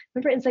find. And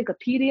remember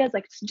encyclopedias,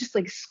 like just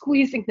like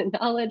squeezing the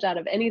knowledge out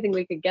of anything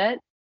we could get.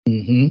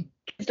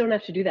 Kids don't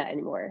have to do that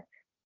anymore.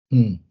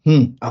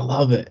 I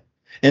love it.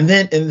 And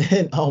then,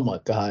 oh my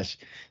gosh,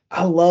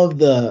 I love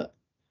the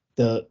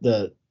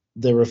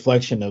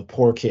reflection of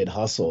poor kid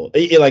hustle.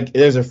 Like,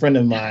 there's a friend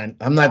of mine,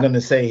 I'm not going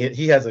to say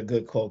he has a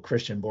good quote,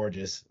 Christian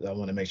Borges. I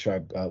want to make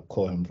sure I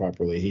quote him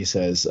properly. He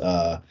says,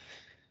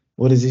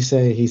 what does he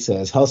say? He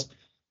says,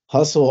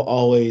 hustle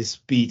always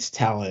beats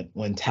talent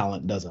when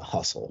talent doesn't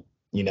hustle,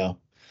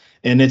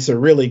 And it's a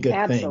really good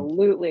thing,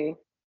 Absolutely.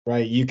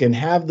 right? You can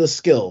have the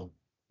skill,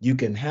 you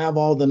can have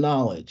all the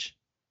knowledge,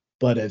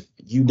 but if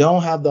you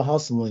don't have the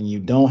hustle and you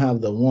don't have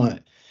the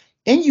want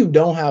and you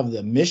don't have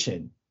the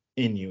mission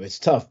in you, it's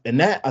tough. And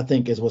that I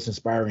think is what's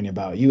inspiring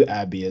about you,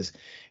 Abby, is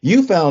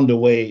you found a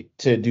way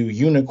to do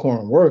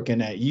unicorn work,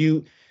 and that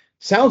you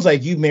sounds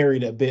like you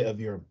married a bit of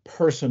your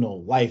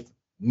personal life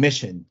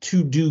mission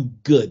to do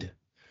good,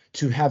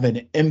 to have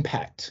an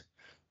impact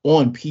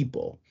on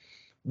people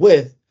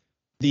with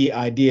the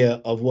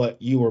idea of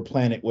what you were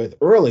planted with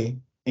early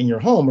in your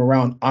home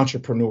around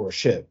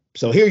entrepreneurship.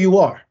 So here you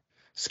are,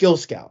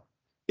 SkillScout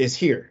is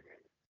here.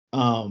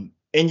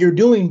 And you're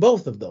doing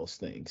both of those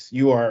things.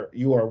 You are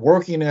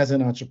working as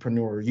an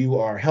entrepreneur. You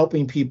are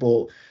helping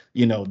people,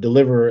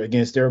 deliver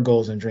against their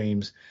goals and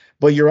dreams,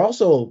 but you're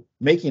also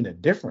making a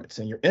difference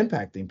and you're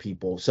impacting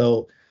people.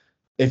 So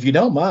if you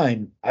don't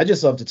mind, I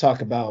just love to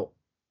talk about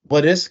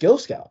what is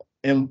SkillScout.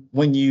 And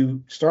when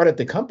you started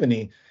the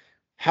company,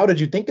 how did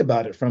you think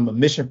about it from a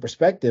mission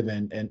perspective,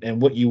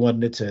 and what you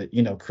wanted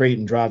to, create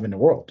and drive in the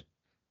world?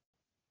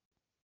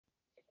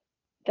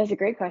 That's a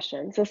great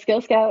question. So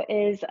Skill Scout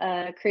is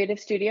a creative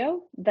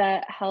studio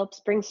that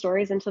helps bring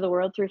stories into the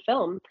world through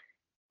film.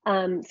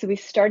 So we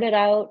started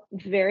out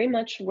very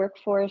much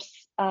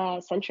workforce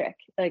centric.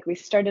 Like we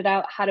started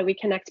out, how do we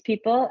connect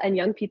people and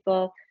young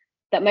people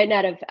that might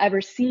not have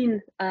ever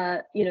seen,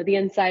 the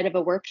inside of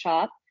a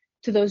workshop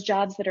to those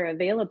jobs that are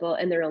available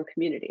in their own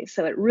communities.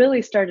 So it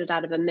really started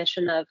out of a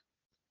mission of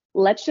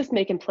let's just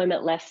make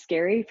employment less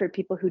scary for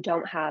people who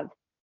don't have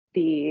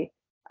the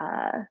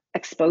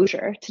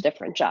exposure to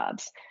different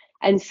jobs.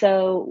 And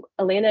so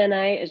Elena and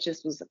I, it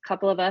just was a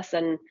couple of us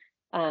and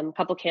a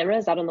couple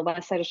cameras out on the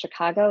west side of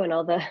Chicago and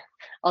all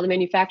the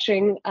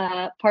manufacturing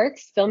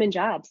parks filming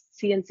jobs,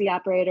 CNC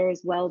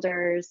operators,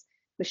 welders,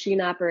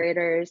 machine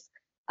operators,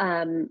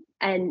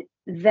 and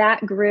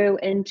that grew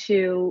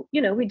into,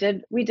 we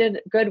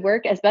did good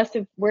work, as best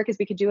of work as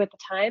we could do at the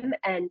time,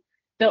 and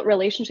built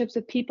relationships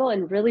with people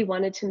and really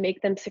wanted to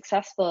make them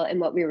successful in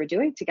what we were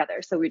doing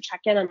together. So we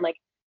check in on like,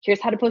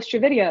 here's how to post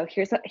your video.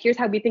 Here's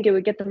how we think it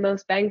would get the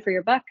most bang for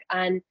your buck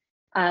on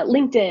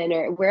LinkedIn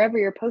or wherever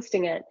you're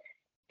posting it.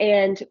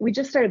 And we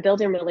just started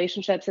building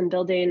relationships and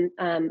building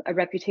a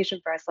reputation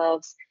for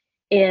ourselves.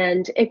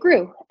 And it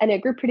grew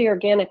pretty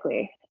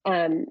organically.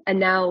 And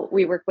now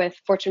we work with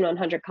Fortune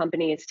 100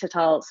 companies to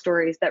tell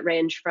stories that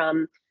range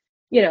from,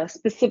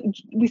 specific,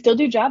 we still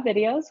do job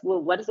videos.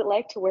 Well, what is it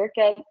like to work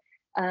at,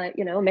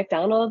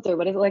 McDonald's, or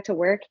what is it like to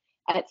work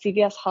at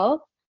CVS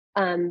Health?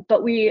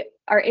 But we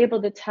are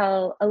able to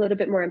tell a little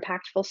bit more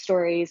impactful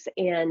stories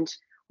and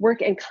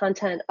work in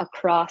content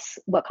across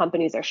what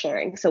companies are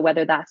sharing. So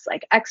whether that's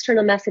like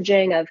external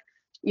messaging of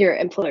your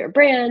employer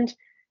brand,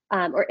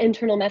 or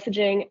internal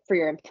messaging for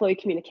your employee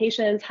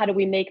communications, how do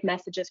we make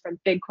messages from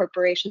big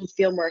corporations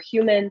feel more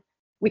human?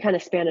 We kind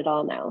of span it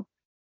all now.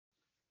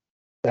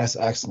 That's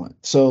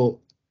excellent. So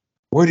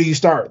where do you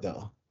start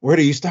though? Where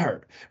do you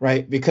start?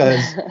 Right?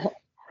 Because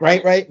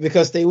right.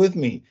 Because stay with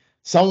me.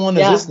 Someone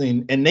is Yeah.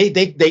 listening and they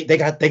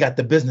got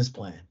the business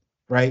plan,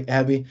 right,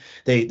 Abby?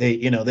 They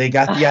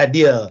got the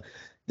idea.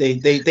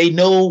 They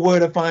know where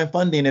to find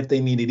funding if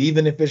they need it,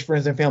 even if it's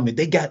friends and family.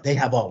 They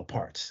have all the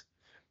parts,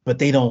 but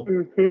they don't.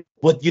 Mm-hmm.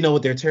 What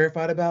they're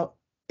terrified about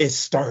is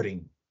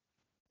starting.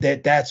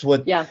 That's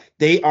what Yeah.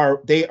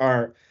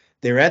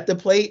 they're at the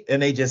plate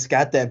and they just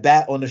got that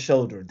bat on the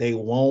shoulder. They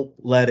won't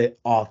let it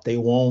off. They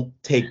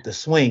won't take the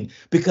swing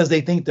because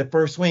they think the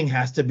first swing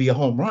has to be a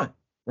home run,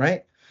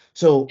 right?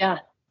 So Yeah.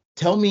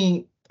 tell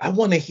me, I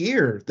want to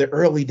hear the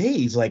early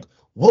days. Like,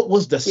 what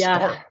was the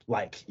start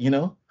like,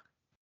 It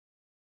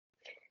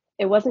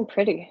wasn't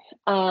pretty.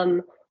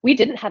 We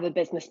didn't have a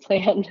business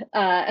plan.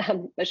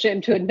 I'm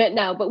ashamed to admit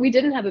now, but we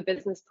didn't have a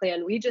business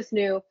plan. We just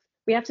knew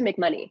we have to make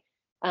money.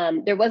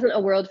 There wasn't a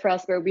world for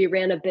us where we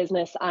ran a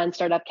business on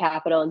startup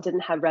capital and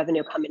didn't have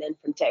revenue coming in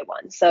from day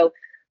one. So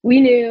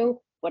we knew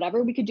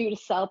whatever we could do to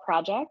sell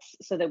projects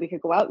so that we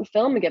could go out and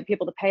film and get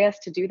people to pay us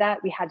to do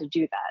that, we had to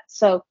do that.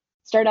 So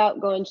start out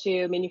going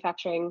to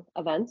manufacturing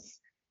events,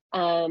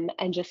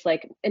 and just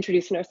like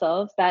introducing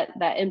ourselves,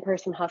 that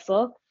in-person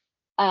hustle.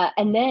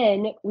 And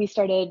then we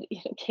started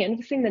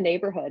canvassing the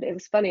neighborhood. It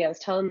was funny. I was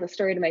telling the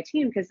story to my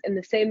team because in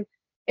the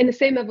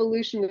same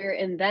evolution we were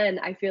in then,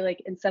 I feel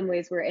like in some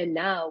ways we're in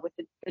now with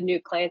the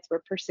new clients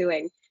we're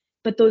pursuing.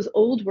 But those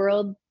old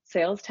world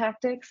sales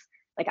tactics,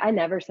 like I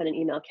never sent an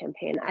email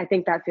campaign. I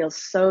think that feels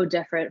so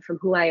different from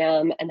who I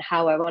am and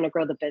how I want to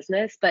grow the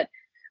business. But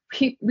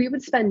we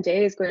would spend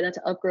days going out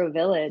to Elk Grove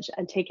Village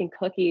and taking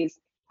cookies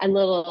and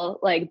little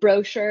like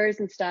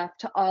brochures and stuff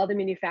to all the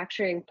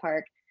manufacturing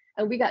park.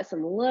 And we got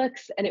some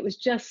looks and it was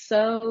just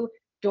so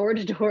door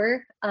to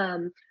door.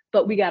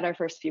 But we got our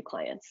first few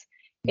clients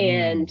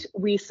and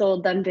we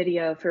sold them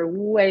video for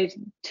way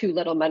too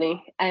little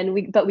money.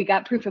 But we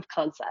got proof of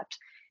concept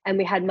and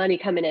we had money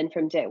coming in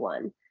from day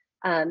one.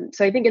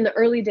 So I think in the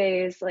early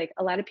days, like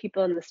a lot of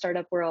people in the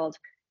startup world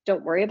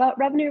don't worry about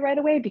revenue right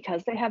away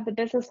because they have the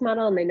business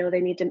model and they know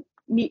they need to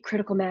meet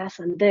critical mass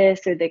on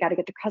this, or they got to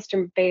get the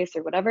customer base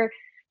or whatever.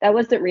 that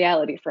wasn't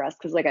reality for us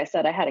because, like I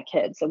said, I had a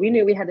kid. So we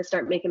knew we had to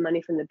start making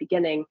money from the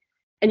beginning.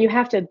 And you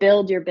have to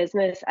build your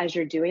business as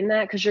you're doing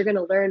that because you're going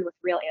to learn with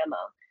real ammo.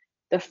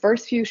 The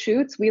first few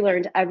shoots, we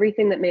learned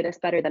everything that made us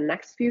better the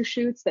next few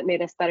shoots, that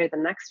made us better the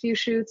next few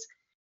shoots.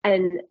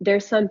 And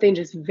there's something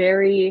just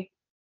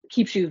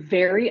keeps you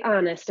very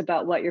honest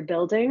about what you're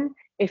building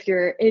if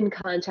you're in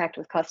contact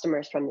with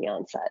customers from the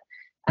onset.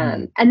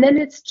 And then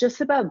it's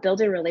just about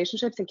building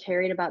relationships and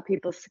caring about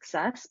people's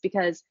success,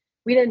 because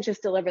we didn't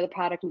just deliver the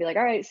product and be like,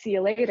 all right, see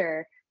you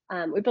later.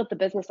 We built the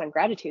business on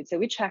gratitude. So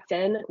we checked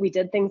in, we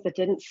did things that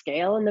didn't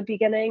scale in the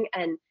beginning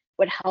and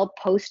would help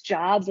post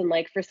jobs. And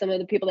like for some of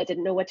the people that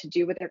didn't know what to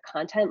do with their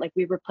content, like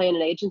we were playing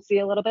an agency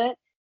a little bit.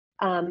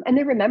 And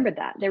they remembered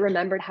that. They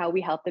remembered how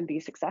we helped them be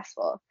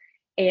successful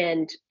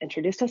and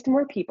introduced us to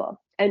more people.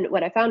 And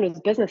what I found was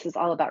business is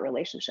all about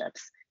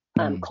relationships.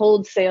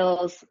 Cold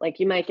sales, like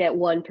you might get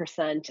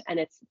 1%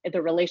 and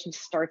the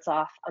relationship starts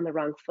off on the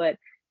wrong foot.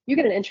 You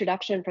get an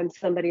introduction from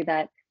somebody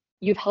that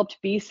you've helped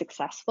be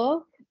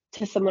successful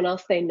to someone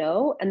else they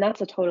know, and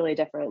that's a totally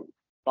different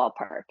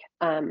ballpark.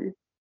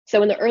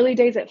 So in the early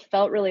days, it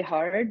felt really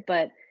hard,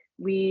 but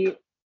you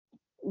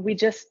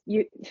just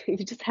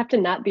have to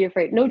not be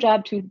afraid. No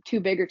job too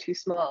big or too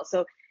small.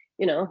 So,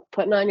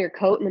 putting on your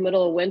coat in the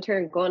middle of winter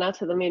and going out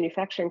to the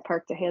manufacturing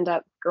park to hand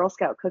out Girl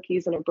Scout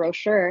cookies and a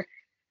brochure,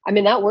 I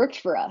mean, that worked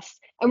for us.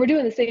 And we're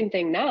doing the same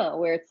thing now,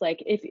 where it's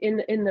like, if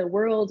in the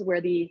world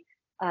where the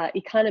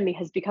economy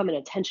has become an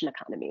attention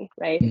economy,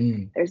 right?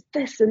 There's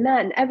this and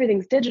that and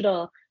everything's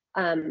digital.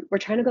 We're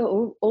trying to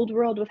go old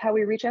world with how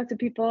we reach out to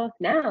people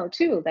now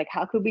too. Like,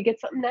 how could we get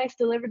something nice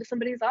delivered to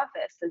somebody's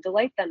office and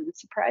delight them and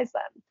surprise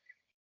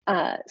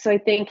them? So I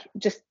think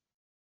just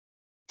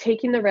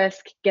taking the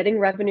risk, getting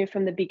revenue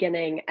from the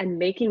beginning, and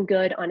making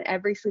good on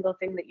every single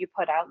thing that you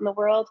put out in the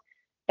world,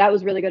 that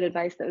was really good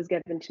advice that was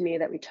given to me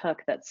that we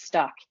took, that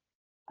stuck,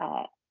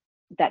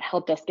 that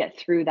helped us get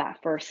through that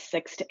first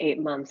 6 to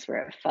 8 months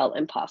where it felt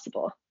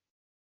impossible.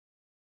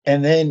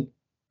 And then,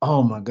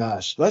 oh my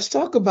gosh, let's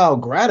talk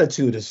about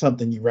gratitude as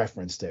something you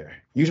referenced there.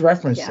 You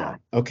referenced that.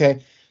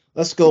 Okay.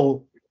 Let's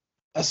go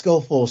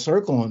full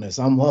circle on this.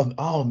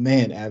 Oh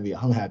man, Abby,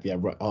 I'm happy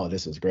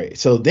this is great.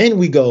 So then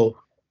we go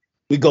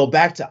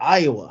back to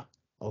Iowa.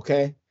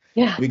 Okay.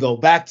 Yeah. We go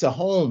back to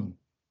home.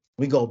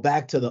 We go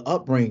back to the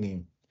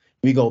upbringing.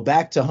 We go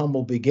back to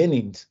humble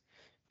beginnings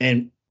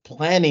and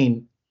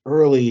planning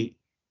early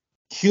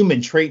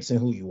human traits in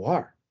who you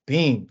are,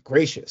 being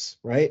gracious,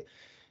 right?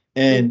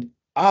 And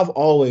I've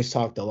always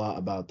talked a lot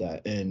about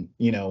that. And,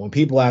 when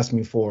people ask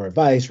me for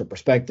advice or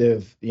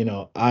perspective,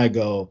 I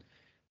go,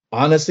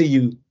 honestly,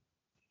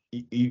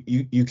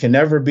 you can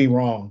never be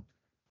wrong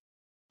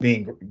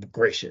being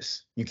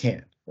gracious. You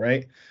can't,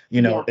 right?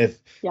 If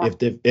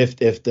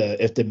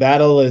the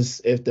battle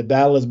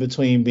is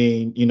between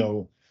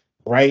being,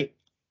 right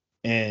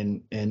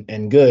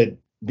and good,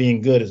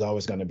 being good is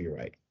always going to be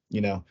right,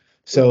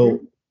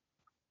 So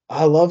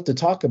I love to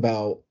talk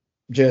about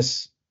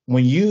just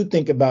when you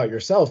think about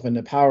yourself and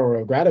the power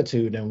of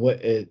gratitude and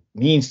what it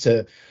means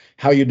to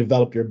how you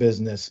develop your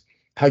business,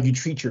 how you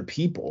treat your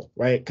people,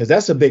 right? Because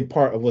that's a big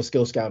part of what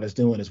SkillScout is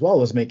doing, as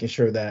well as making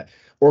sure that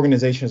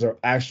organizations are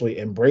actually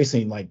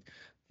embracing like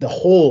the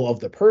whole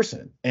of the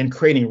person and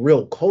creating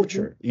real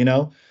culture,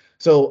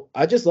 So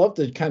I just love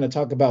to kind of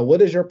talk about,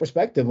 what is your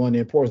perspective on the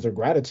importance of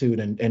gratitude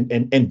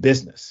and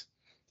business?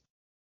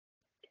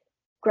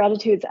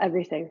 Gratitude's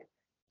everything.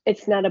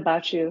 It's not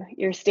about you.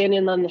 You're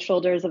standing on the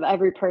shoulders of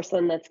every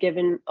person that's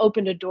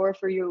opened a door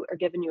for you or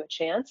given you a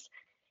chance.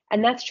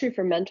 And that's true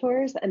for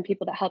mentors and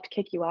people that helped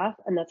kick you off.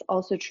 And that's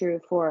also true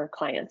for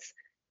clients.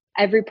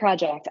 Every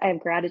project, I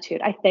have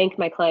gratitude. I thank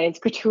my clients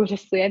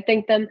gratuitously. I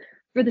thank them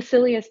for the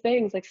silliest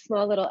things, like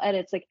small little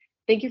edits, like,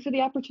 thank you for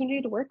the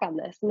opportunity to work on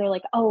this. And they're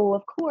like, oh,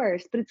 of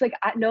course. But it's like,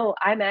 no,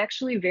 I'm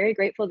actually very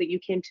grateful that you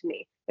came to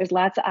me. There's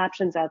lots of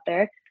options out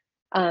there.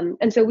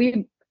 And so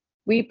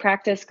we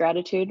practice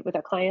gratitude with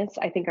our clients.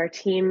 I think our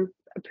team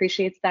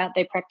appreciates that.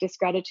 They practice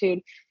gratitude.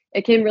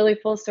 It came really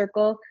full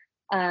circle.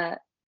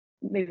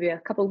 Maybe a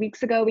couple of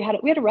weeks ago, we had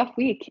a rough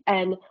week,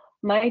 and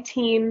my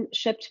team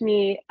shipped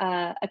me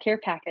a care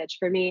package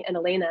for me and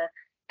Elena,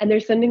 and they're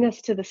sending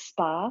us to the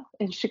spa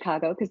in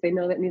Chicago because they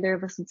know that neither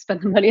of us would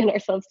spend the money on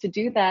ourselves to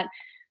do that.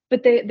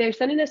 But they're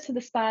sending us to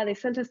the spa. They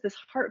sent us this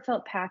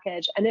heartfelt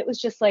package, and it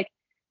was just like,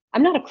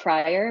 I'm not a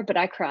crier, but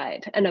I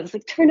cried, and I was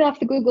like, turn off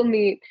the Google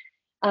Meet.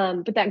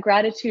 But that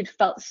gratitude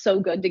felt so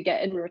good to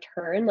get in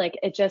return. Like,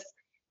 it just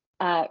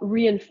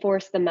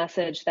reinforced the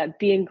message that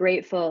being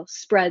grateful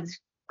spreads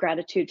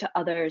gratitude to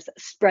others,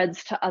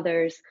 spreads to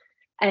others.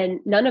 And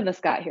none of us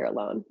got here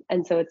alone.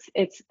 And so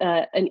it's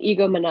an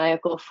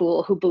egomaniacal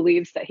fool who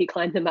believes that he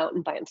climbed the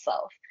mountain by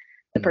himself.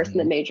 The person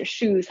that made your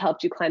shoes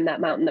helped you climb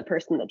that mountain. The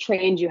person that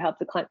trained you helped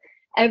to climb.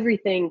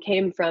 Everything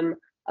came from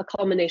a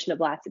culmination of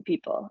lots of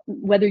people,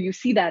 whether you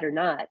see that or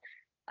not.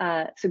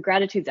 So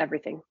gratitude's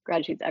everything.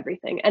 Gratitude's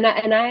everything. And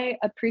I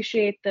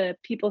appreciate the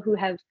people who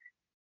have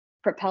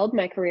propelled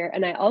my career.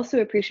 And I also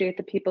appreciate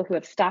the people who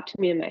have stopped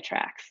me in my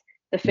tracks,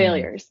 the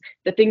failures,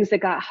 the things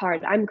that got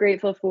hard. I'm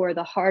grateful for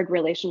the hard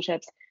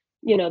relationships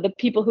the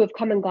people who have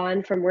come and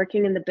gone from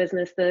working in the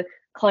business, the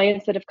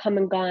clients that have come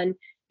and gone,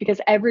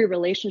 because every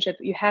relationship,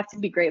 you have to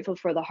be grateful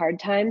for the hard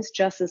times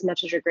just as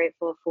much as you're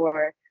grateful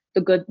for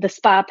the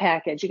spa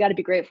package. You got to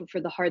be grateful for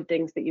the hard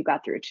things that you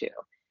got through too.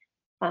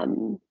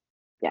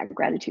 Yeah,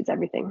 gratitude's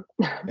everything.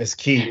 It's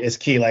key. It's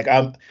key. Like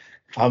I'm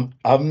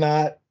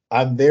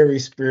very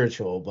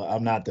spiritual, but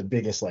I'm not the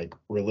biggest like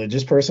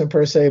religious person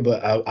per se,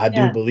 but I do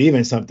Yeah. believe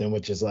in something,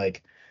 which is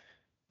like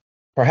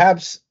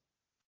perhaps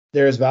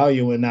there's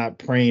value in not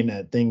praying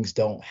that things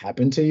don't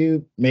happen to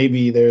you.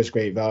 Maybe there's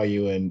great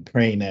value in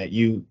praying that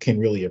you can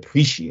really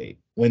appreciate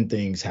when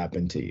things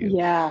happen to you.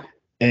 Yeah.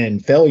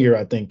 And failure,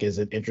 I think, is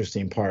an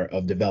interesting part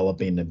of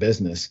developing the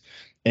business.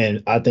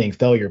 And I think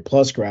failure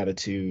plus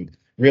gratitude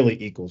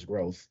really equals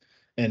growth.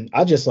 And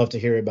I just love to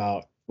hear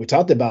about, we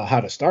talked about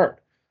how to start,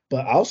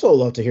 but I also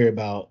love to hear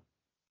about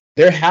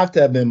there have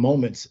to have been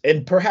moments,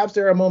 and perhaps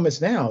there are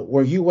moments now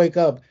where you wake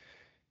up,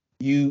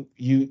 your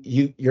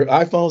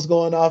iPhone's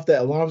going off,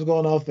 that alarm's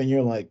going off, and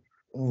you're like,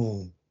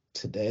 oh,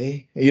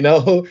 today,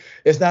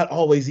 it's not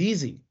always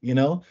easy.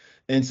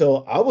 And so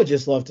I would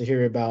just love to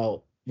hear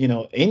about,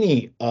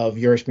 any of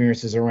your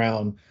experiences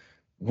around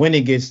when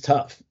it gets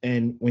tough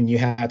and when you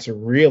had to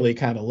really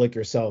kind of look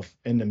yourself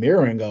in the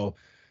mirror and go,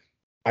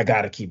 I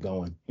gotta keep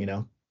going.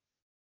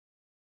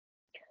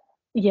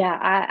 Yeah,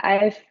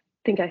 I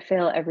think I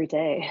fail every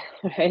day,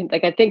 right?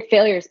 Like I think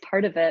failure is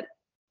part of it.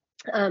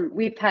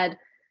 We've had,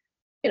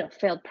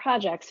 failed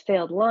projects,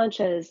 failed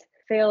launches,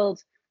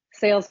 failed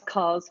sales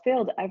calls,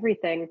 failed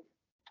everything.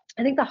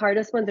 I think the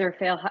hardest ones are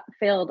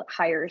failed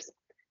hires.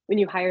 When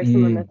you hire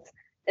someone Mm, that's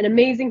an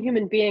amazing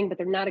human being, but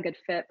they're not a good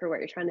fit for what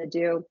you're trying to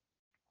do.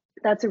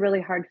 That's a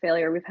really hard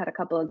failure. We've had a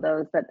couple of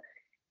those that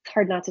it's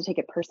hard not to take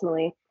it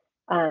personally.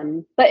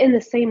 But in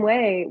the same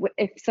way,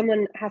 if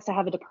someone has to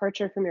have a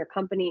departure from your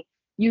company,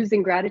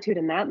 using gratitude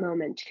in that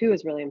moment too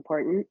is really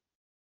important.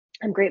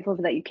 I'm grateful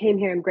that you came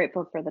here. I'm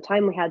grateful for the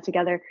time we had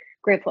together.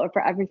 Grateful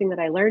for everything that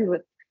I learned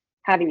with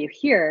having you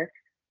here.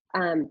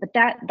 But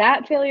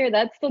that failure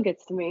that still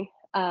gets to me.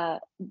 mm,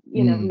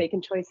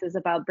 Making choices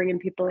about bringing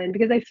people in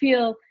because I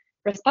feel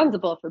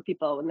responsible for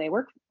people when they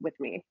work with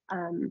me.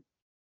 And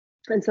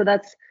so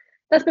that's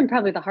been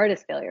probably the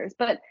hardest failures.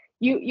 But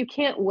you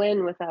can't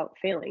win without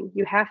failing.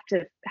 You have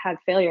to have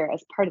failure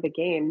as part of the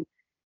game,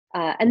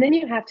 and then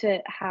you have to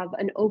have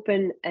an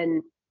open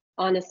and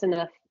honest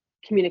enough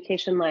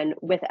communication line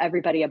with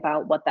everybody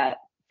about what that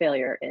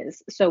failure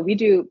is. So we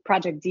do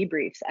project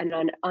debriefs, and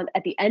on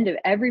at the end of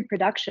every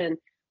production,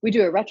 we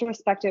do a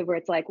retrospective where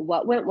it's like,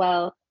 what went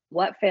well,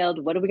 what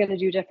failed, what are we going to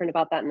do different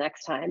about that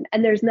next time?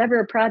 And there's never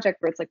a project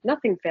where it's like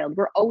nothing failed.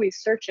 We're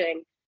always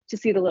searching to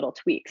see the little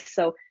tweaks.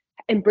 So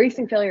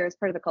embracing failure as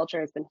part of the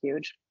culture has been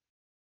huge.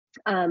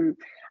 Um,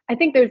 I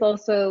think there's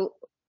also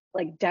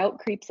like doubt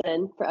creeps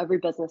in for every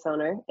business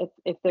owner.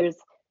 If there's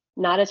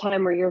not a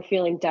time where you're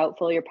feeling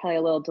doubtful, you're probably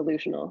a little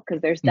delusional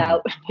because there's mm.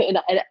 doubt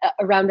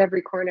around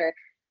every corner.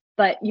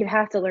 But you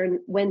have to learn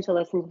when to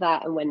listen to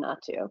that and when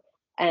not to.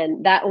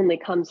 And that only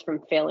comes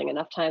from failing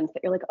enough times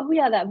that you're like, oh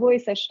yeah, that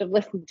voice, I should have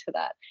listened to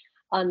that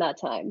on that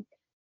time.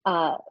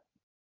 Uh,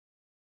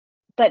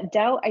 but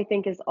doubt, I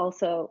think, is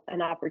also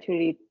an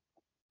opportunity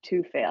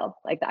to fail.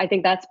 Like I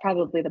think that's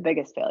probably the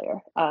biggest failure,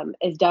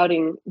 is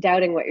doubting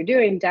what you're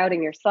doing,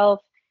 doubting yourself.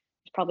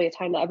 It's probably a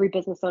time that every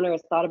business owner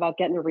has thought about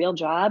getting a real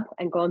job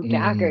and going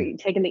back or Mm,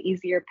 taking the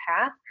easier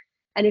path.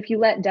 And if you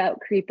let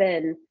doubt creep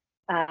in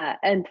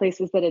and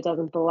places that it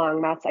doesn't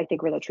belong, that's I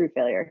think where the true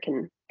failure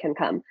can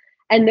come.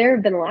 And there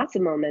have been lots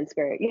of moments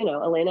where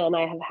Elena and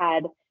I have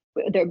had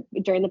there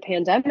during the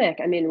pandemic.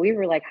 I mean, we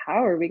were like,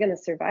 how are we going to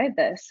survive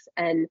this?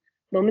 And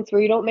moments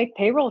where you don't make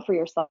payroll for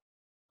yourself,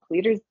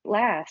 leaders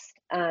last.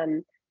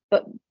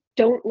 But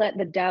don't let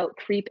the doubt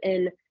creep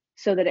in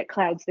so that it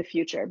clouds the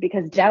future,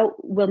 because doubt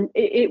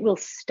will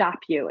stop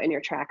you in your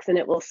tracks, and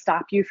it will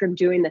stop you from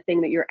doing the thing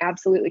that you're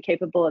absolutely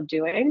capable of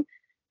doing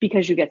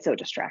because you get so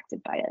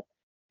distracted by it.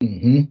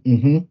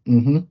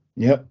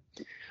 Yep.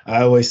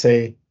 I always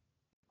say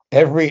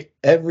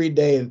every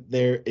day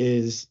there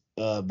is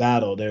a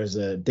battle, there's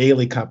a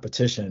daily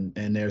competition,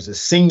 and there's a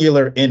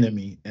singular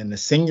enemy, and the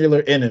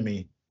singular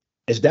enemy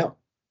is doubt.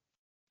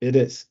 It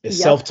is. It's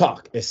Yep.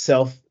 self-talk. It's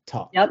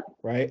self-talk, Yep.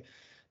 right?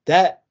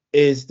 That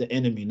is the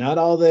enemy, not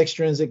all the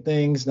extrinsic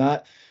things,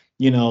 not,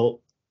 you know,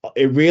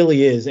 it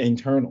really is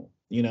internal.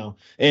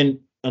 And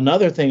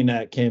another thing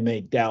that can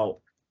make doubt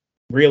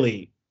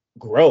really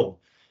grow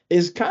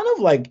is kind of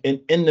like an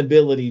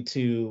inability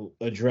to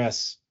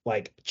address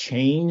like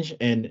change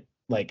and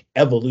like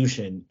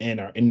evolution in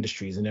our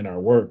industries and in our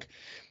work.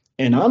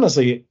 And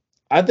honestly,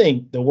 I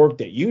think the work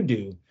that you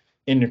do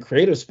in the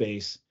creative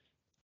space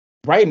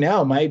right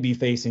now might be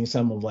facing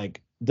some of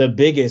like the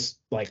biggest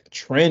like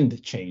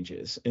trend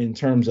changes in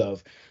terms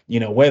of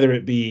whether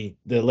it be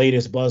the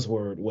latest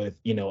buzzword with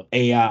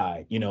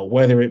AI,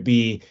 whether it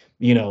be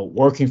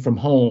working from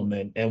home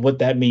and what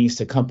that means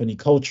to company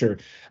culture.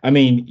 I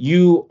mean,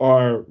 you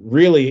are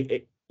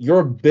really,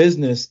 your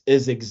business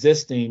is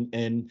existing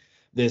in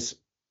this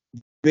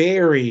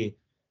very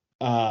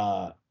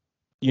Victorian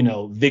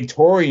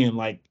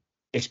like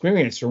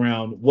experience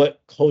around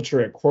what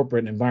culture at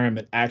corporate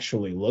environment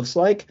actually looks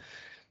like,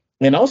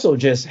 and also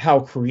just how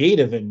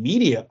creative and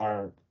media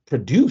are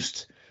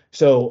produced.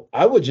 So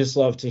I would just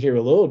love to hear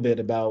a little bit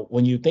about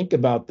when you think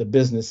about the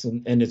business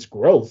and its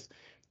growth,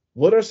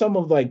 what are some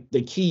of like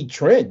the key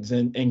trends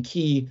and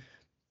key,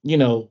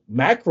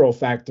 macro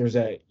factors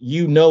that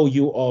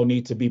you all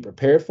need to be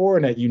prepared for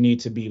and that you need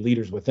to be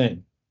leaders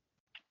within?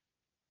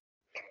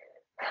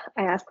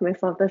 I ask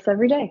myself this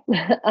every day.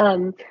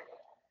 um,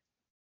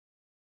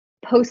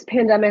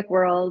 Post-pandemic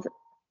world,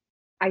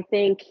 I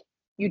think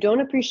you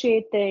don't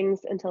appreciate things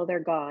until they're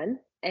gone.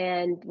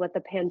 And what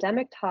the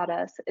pandemic taught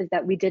us is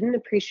that we didn't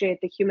appreciate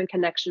the human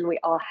connection we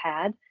all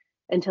had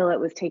until it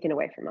was taken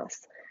away from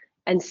us.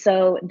 And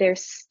so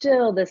there's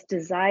still this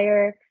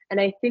desire,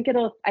 and I think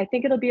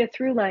it'll be a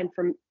through line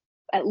from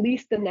at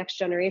least the next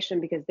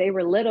generation, because they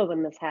were little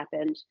when this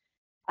happened,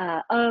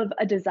 of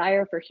a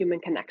desire for human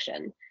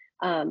connection.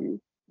 Um,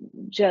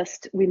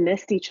 just we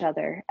missed each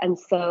other. And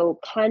so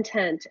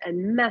content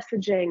and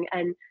messaging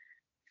and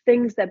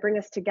things that bring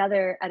us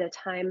together at a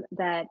time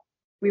that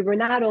we were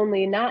not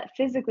only not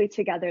physically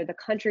together, the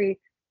country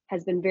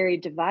has been very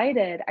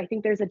divided. I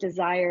think there's a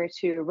desire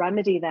to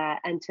remedy that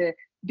and to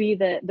be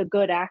the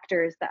good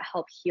actors that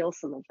help heal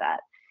some of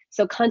that.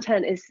 So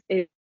content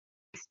is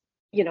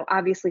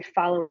obviously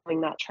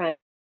following that trend.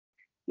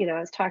 I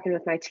was talking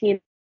with my team,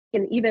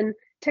 and even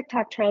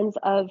TikTok trends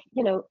of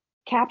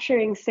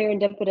capturing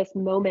serendipitous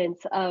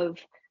moments of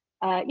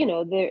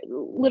the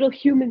little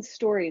human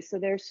stories. So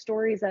there's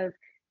stories of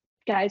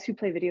guys who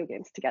play video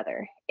games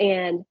together,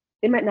 and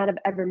they might not have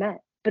ever met,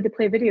 but they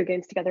play video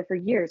games together for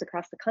years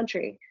across the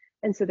country.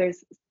 And so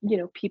there's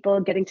people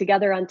getting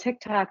together on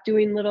TikTok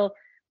doing little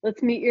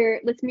let's meet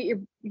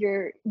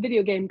your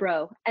video game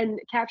bro, and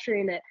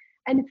capturing it.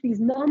 And it's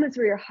these moments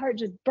where your heart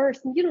just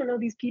bursts and you don't know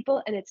these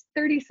people, and it's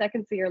 30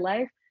 seconds of your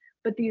life,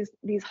 but these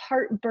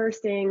heart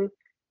bursting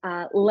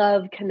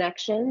love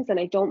connections. And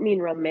I don't mean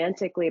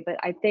romantically, but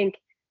I think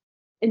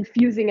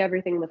infusing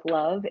everything with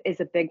love is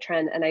a big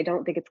trend, and I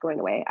don't think it's going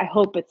away. I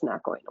hope it's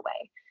not going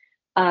away.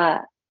 uh,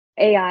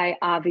 AI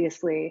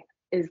obviously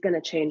is going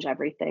to change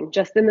everything,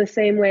 just in the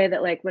same way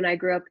that, like, when I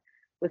grew up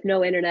with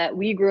no internet,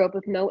 we grew up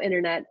with no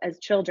internet as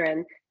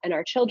children, and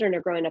our children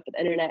are growing up with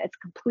internet. It's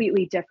a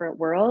completely different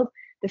world.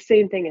 The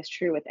same thing is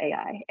true with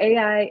AI.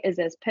 AI is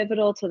as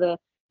pivotal to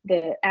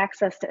the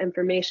access to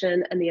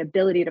information and the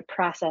ability to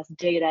process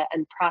data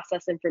and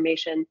process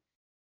information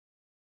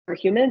for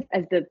humans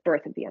as the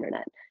birth of the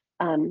internet.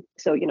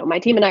 So, my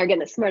team and I are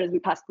getting as smart as we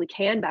possibly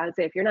can. But I would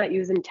say if you're not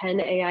using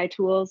 10 AI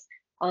tools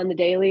on the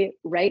daily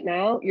right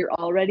now, you're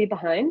already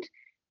behind.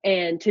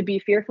 And to be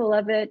fearful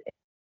of it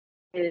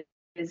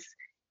is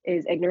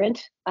is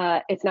ignorant.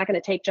 It's not going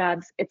to take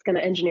jobs. It's going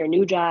to engineer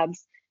new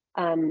jobs.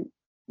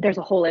 There's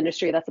a whole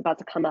industry that's about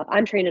to come up.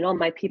 I'm training all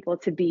my people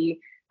to be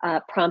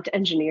prompt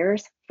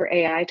engineers for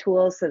AI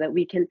tools, so that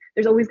we can.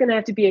 There's always going to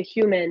have to be a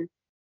human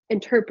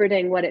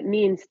interpreting what it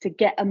means to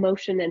get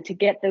emotion and to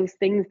get those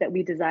things that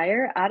we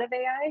desire out of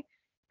AI.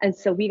 And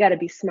so we got to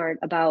be smart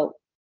about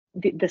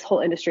this whole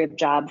industry of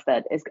jobs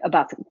that is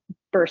about to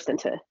burst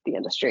into the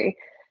industry.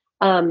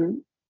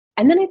 And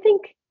then I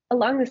think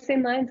along the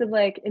same lines of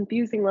like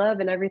infusing love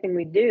in everything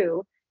we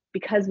do,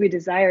 because we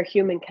desire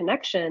human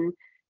connection,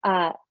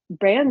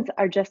 brands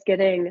are just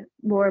getting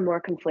more and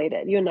more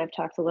conflated. You and I've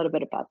talked a little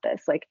bit about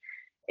this. Like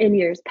in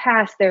years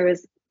past, there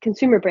was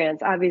consumer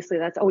brands. Obviously,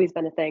 that's always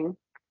been a thing.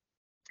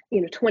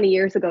 20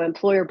 years ago,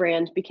 employer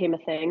brand became a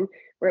thing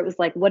where it was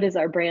like, what is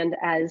our brand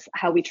as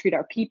how we treat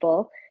our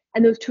people?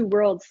 And those two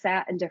worlds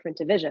sat in different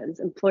divisions.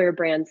 Employer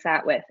brand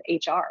sat with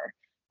HR.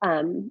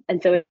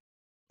 And so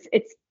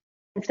it's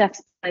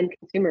steps behind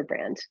consumer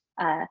brand.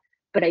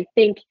 But I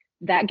think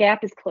that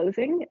gap is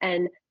closing.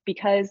 And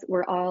because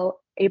we're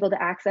all able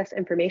to access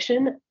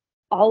information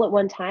all at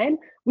one time,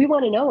 we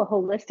want to know a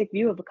holistic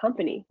view of a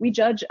company. We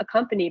judge a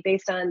company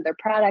based on their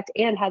product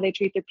and how they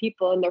treat their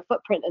people and their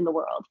footprint in the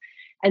world.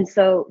 And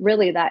so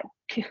really that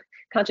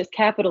conscious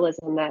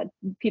capitalism, that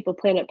people,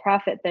 planet,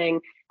 profit thing,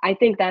 I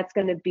think that's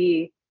going to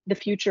be the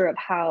future of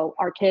how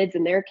our kids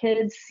and their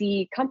kids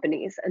see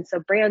companies. And so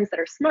brands that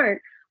are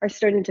smart are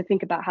starting to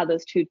think about how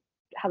those two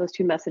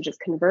messages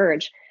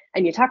converge.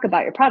 And you talk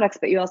about your products,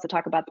 but you also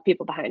talk about the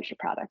people behind your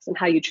products and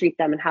how you treat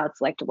them and how it's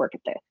like to work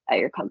at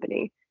your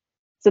company.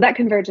 So that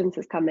convergence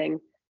is coming.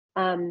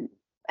 And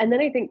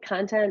then I think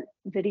content,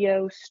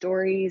 video,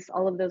 stories,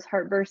 all of those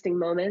heart-bursting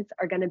moments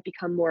are going to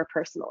become more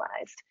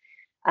personalized,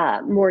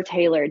 more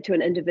tailored to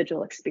an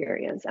individual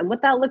experience. And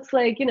what that looks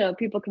like,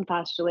 people can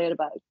postulate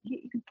about.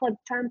 You can plug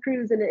Tom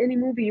Cruise into any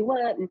movie you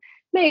want, and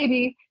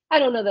maybe, I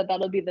don't know that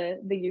that'll be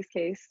the use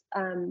case,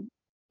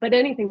 but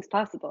anything's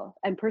possible.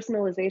 And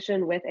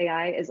personalization with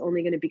AI is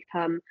only going to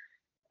become,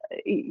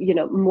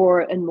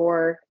 more and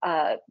more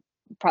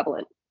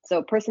prevalent.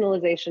 So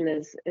personalization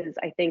is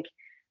I think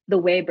the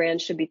way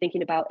brands should be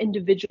thinking about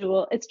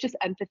individual. It's just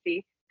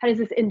empathy. How does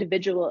this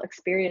individual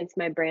experience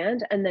my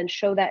brand, and then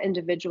show that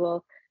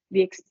individual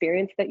the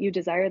experience that you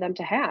desire them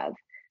to have?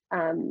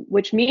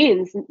 which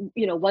means,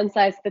 one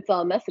size fits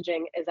all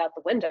messaging is out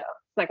the window.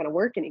 It's not going to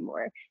work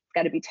anymore. It's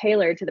got to be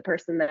tailored to the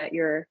person that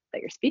you're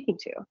speaking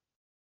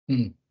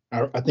to.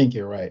 I think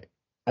you're right.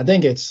 I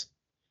think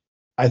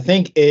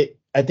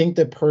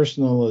the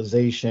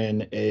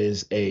personalization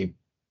is a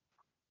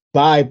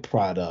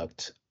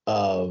byproduct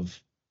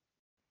of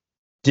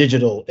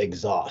digital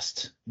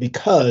exhaust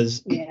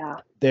because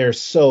there's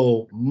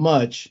so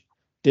much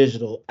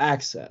digital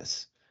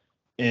access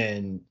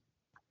and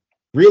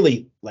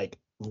really like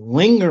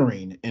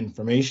lingering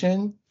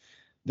information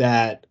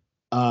that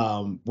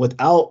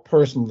without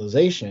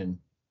personalization,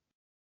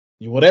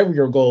 whatever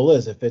your goal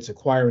is, if it's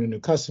acquiring a new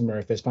customer,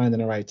 if it's finding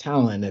the right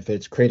talent, if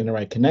it's creating the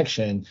right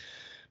connection,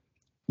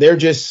 there are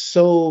just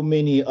so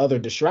many other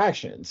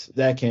distractions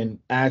that can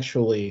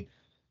actually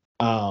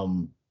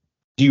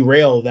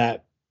derail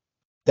that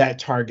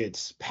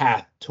target's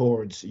path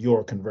towards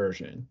your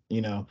conversion,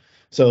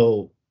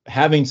 So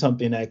having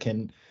something that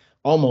can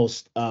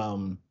almost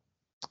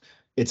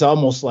it's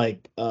almost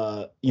like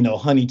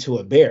honey to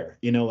a bear,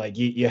 like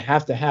you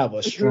have to have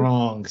a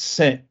strong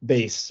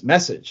scent-based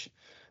message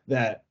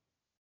that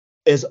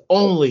is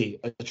only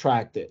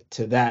attracted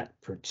to that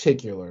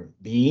particular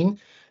being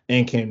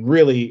and can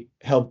really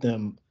help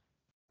them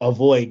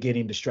avoid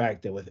getting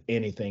distracted with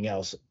anything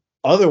else.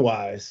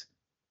 Otherwise,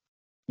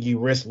 you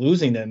risk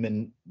losing them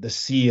in the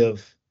sea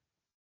of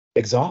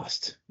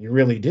exhaust. You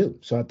really do.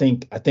 So I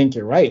think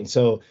you're right. And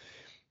so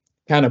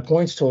kind of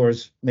points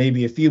towards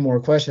maybe a few more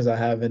questions I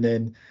have, and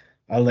then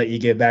I'll let you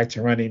get back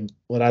to running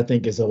what I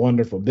think is a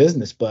wonderful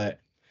business. But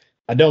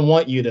I don't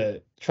want you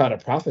to try to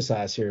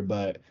prophesize here,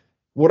 but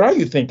what are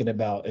you thinking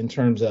about in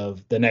terms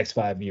of the next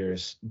 5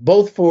 years,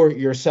 both for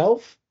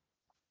yourself,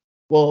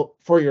 for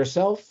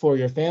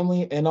your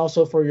family, and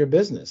also for your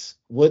business?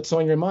 What's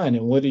on your mind,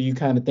 and what are you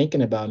kind of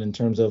thinking about in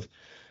terms of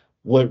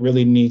what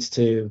really needs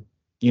to,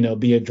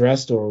 be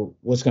addressed, or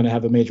what's going to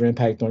have a major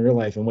impact on your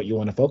life and what you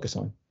want to focus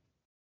on?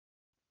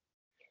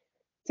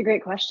 It's a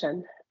great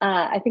question.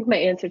 I think my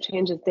answer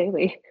changes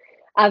daily.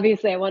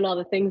 Obviously, I want all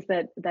the things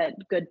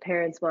that good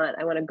parents want.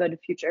 I want a good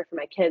future for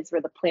my kids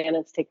where the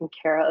planet's taken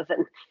care of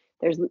and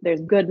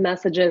there's good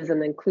messages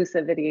and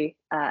inclusivity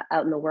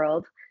out in the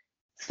world.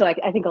 So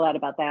I think a lot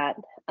about that.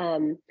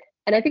 And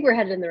I think we're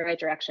headed in the right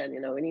direction.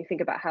 When you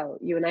think about how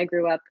you and I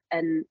grew up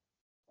and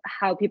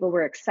how people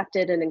were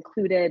accepted and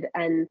included,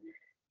 and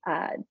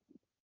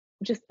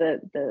just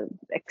the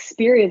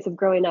experience of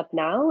growing up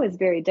now is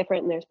very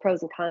different, and there's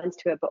pros and cons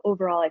to it. But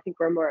overall, I think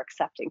we're more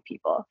accepting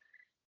people.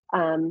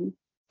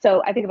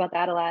 So I think about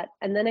that a lot.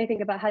 And then I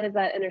think about how does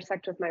that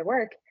intersect with my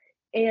work?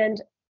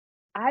 And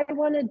I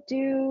want to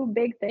do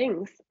big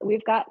things.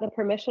 We've got the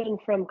permission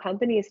from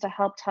companies to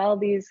help tell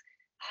these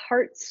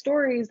heart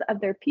stories of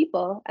their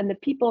people and the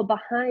people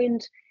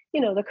behind,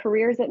 the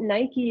careers at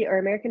Nike or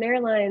American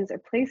Airlines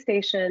or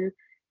PlayStation.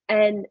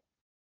 And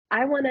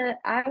I want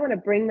to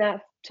bring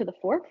that to the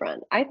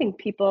forefront. I think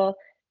people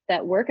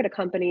that work at a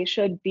company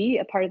should be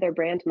a part of their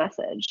brand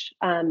message.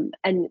 And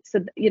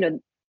so,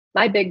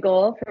 my big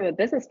goal from a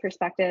business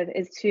perspective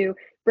is to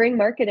bring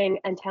marketing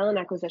and talent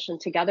acquisition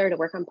together to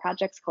work on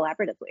projects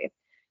collaboratively.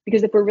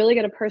 Because if we're really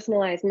going to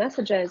personalize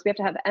messages, we have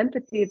to have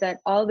empathy that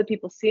all the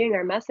people seeing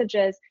our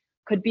messages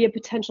could be a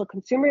potential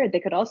consumer. They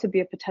could also be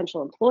a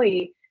potential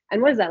employee.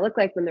 And what does that look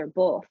like when they're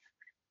both?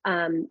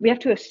 We have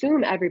to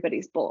assume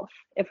everybody's both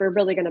if we're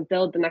really going to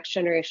build the next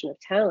generation of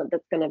talent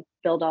that's going to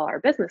build all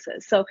our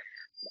businesses. So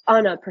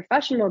on a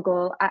professional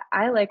goal,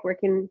 I like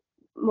working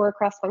more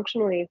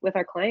cross-functionally with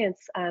our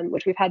clients,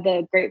 which we've had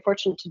the great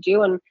fortune to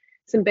do on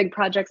some big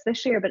projects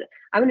this year, but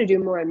I want to do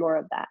more and more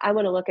of that. I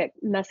want to look at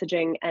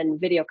messaging and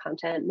video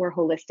content more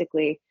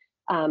holistically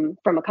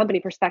from a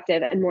company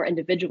perspective and more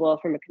individual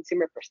from a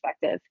consumer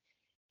perspective.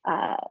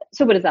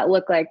 So what does that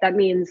look like? That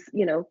means,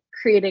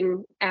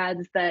 creating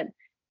ads that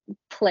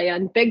play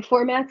on big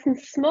formats and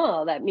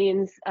small. That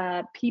means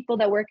people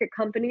that work at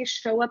companies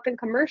show up in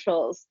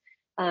commercials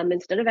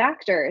instead of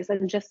actors,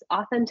 and just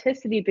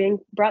authenticity being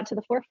brought to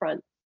the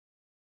forefront.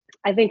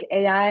 I think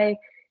AI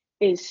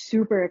is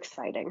super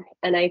exciting,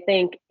 and I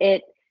think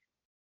it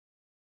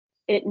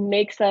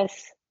makes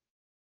us,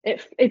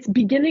 it's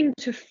beginning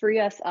to free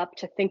us up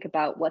to think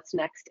about what's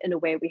next in a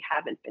way we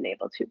haven't been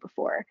able to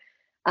before.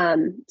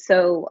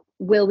 So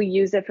will we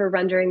use it for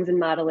renderings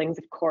and modelings?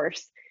 Of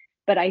course.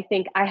 But I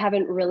think I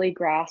haven't really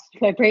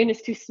grasped, my brain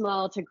is too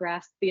small to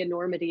grasp the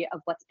enormity of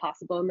what's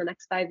possible in the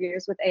next 5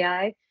 years with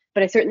AI,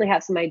 but I certainly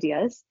have some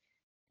ideas.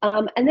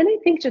 And then I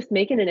think just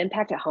making an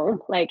impact at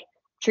home, like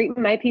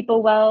treating my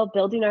people well,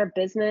 building our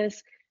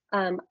business.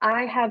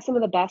 I have some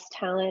of the best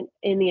talent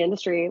in the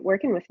industry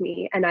working with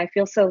me, and I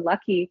feel so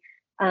lucky.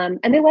 And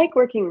they like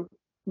working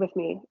with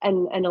me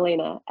and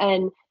Elena.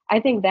 And I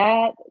think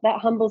that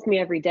humbles me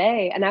every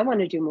day, and I want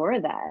to do more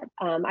of that.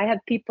 I have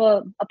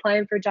people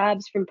applying for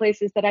jobs from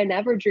places that I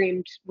never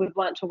dreamed would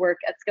want to work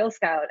at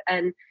SkillScout,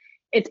 and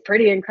it's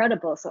pretty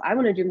incredible. So I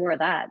want to do more of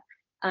that.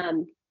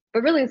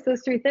 But really, it's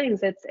those three things.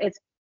 It's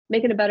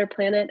making a better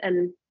planet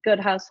and good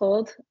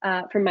household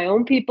for my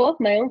own people,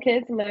 my own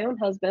kids, and my own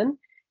husband,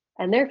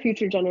 and their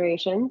future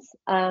generations.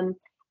 And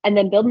and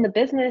then building the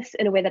business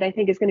in a way that I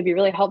think is going to be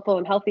really helpful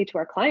and healthy to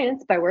our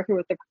clients by working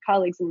with the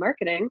colleagues in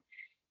marketing,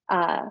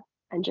 uh,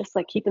 and just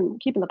like keeping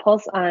the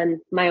pulse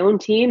on my own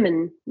team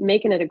and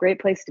making it a great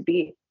place to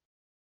be.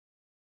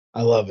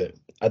 I love it.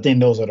 I think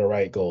those are the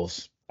right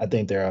goals. I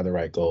think they are the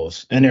right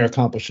goals, and they're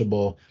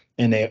accomplishable,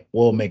 and they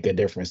will make a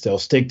difference. They'll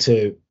stick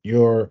to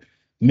your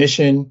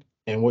mission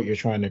and what you're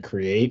trying to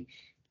create.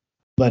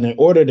 But in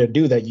order to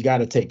do that, you got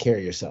to take care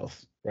of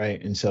yourself,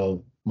 right? And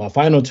so my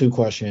final two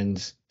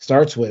questions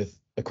starts with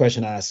a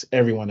question I ask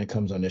everyone that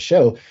comes on the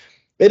show.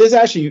 It's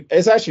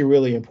actually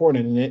really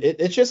important, and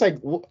it's just like,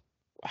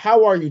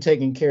 how are you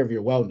taking care of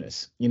your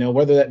wellness?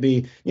 Whether that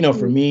be,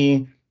 for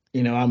me, I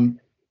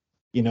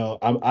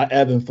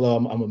ebb and flow.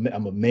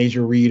 I'm a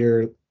major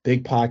reader,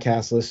 big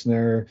podcast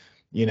listener.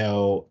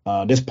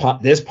 This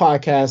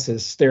podcast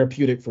is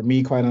therapeutic for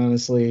me, quite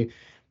honestly.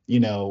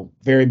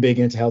 Very big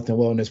into health and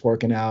wellness,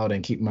 working out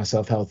and keeping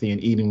myself healthy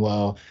and eating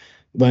well.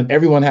 But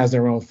everyone has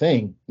their own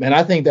thing. And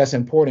I think that's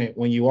important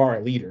when you are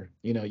a leader.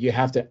 You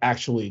have to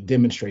actually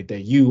demonstrate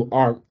that you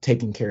are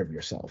taking care of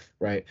yourself,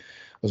 right?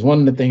 Because one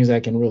of the things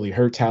that can really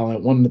hurt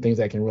talent, one of the things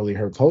that can really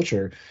hurt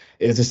culture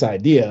is this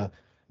idea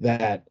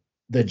that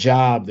the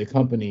job, the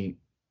company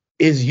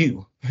is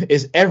you,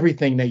 is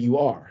everything that you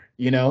are,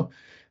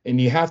 and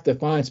you have to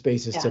find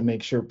spaces to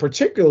make sure,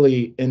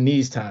 particularly in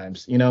these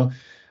times,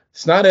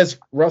 it's not as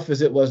rough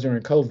as it was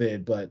during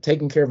COVID, but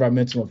taking care of our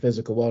mental and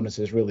physical wellness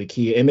is really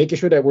key, and making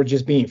sure that we're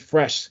just being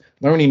fresh,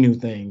 learning new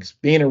things,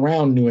 being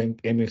around new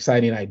and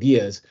exciting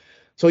ideas.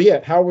 So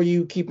yeah, how are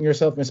you keeping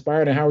yourself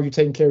inspired, and how are you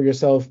taking care of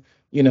yourself?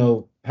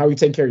 How are you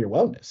taking care of your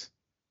wellness?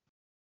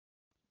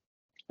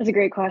 That's a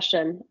great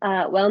question.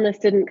 Wellness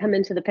didn't come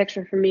into the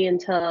picture for me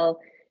until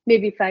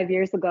maybe 5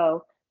 years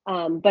ago,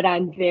 but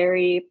I'm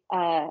very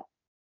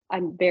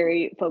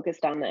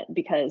focused on it,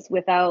 because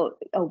without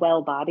a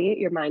well body,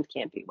 your mind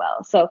can't be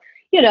well. So,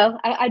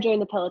 I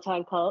joined the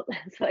Peloton cult.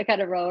 So I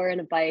got a rower and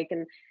a bike,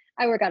 and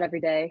I work out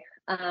every day,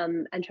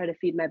 and try to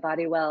feed my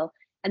body well.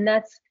 And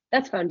that's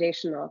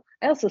foundational.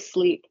 I also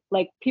sleep.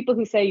 Like, people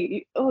who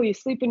say, "Oh, you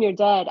sleep when you're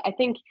dead," I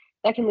think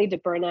that can lead to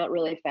burnout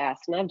really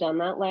fast. And I've done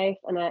that life,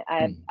 and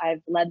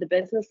I've led the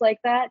business like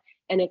that,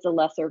 and it's a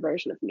lesser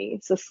version of me.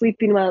 So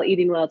sleeping well,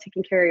 eating well,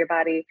 taking care of your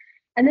body,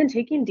 and then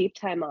taking deep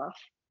time off,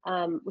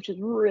 which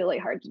is really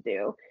hard to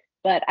do.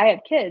 But I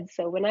have kids,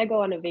 so when I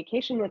go on a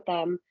vacation with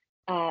them,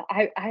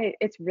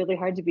 it's really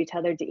hard to be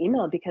tethered to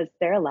email, because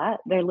they're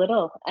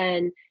little,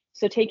 and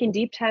so taking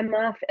deep time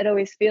off, it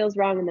always feels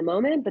wrong in the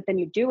moment, but then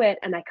you do it,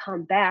 and I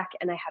come back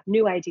and I have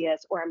new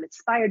ideas, or I'm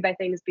inspired by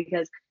things,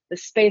 because the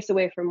space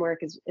away from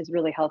work is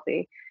really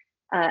healthy.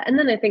 And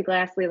then I think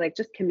lastly, like,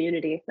 just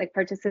community, like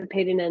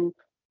participating in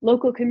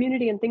local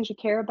community and things you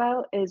care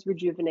about is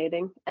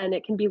rejuvenating, and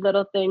it can be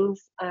little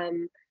things,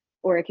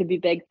 or it could be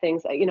big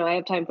things. I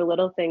have time for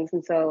little things,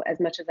 and so as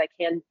much as I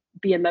can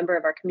be a member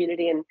of our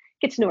community and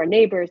get to know our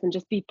neighbors and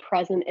just be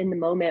present in the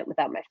moment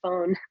without my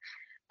phone,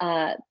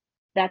 uh,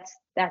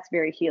 that's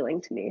very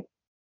healing to me.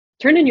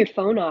 Turning your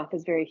phone off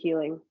is very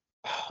healing.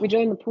 We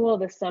joined the pool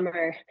this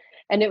summer,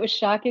 and it was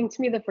shocking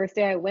to me the first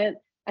day I went.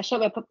 I shut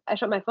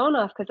my phone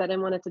off because I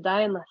didn't want it to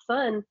die in the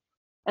sun,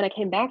 and I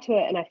came back to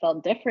it and I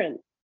felt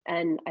different.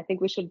 And I think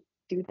we should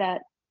do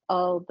that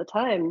all the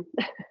time.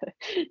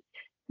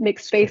 Make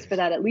space for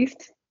that, at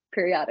least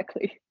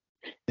periodically.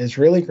 It's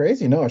really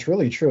crazy. No, it's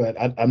really true.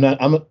 I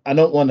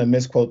don't want to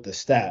misquote the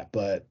stat,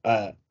 but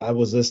I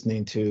was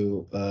listening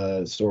to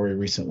a story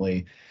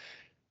recently,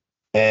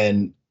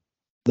 and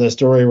the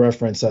story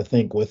reference, I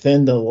think,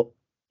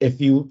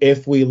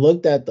 if we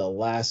looked at the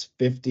last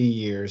 50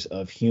 years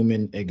of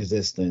human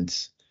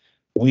existence,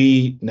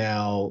 we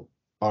now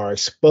are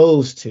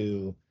exposed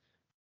to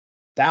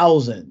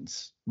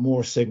thousands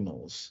more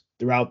signals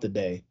throughout the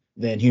day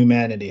than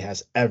humanity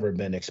has ever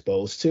been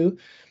exposed to.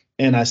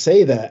 And I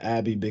say that,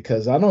 Abby,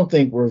 because I don't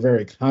think we're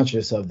very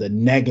conscious of the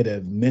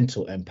negative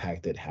mental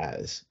impact it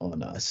has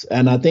on us.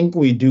 And I think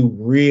we do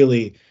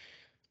really,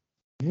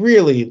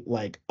 really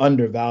like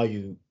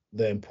undervalue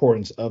the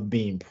importance of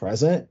being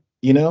present.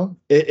 It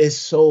is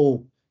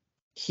so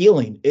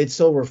healing. It's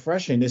so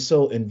refreshing. It's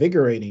so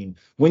invigorating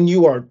when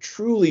you are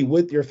truly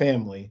with your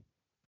family.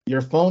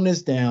 Your phone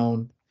is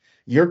down.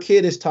 Your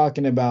kid is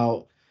talking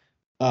about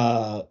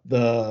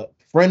the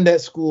friend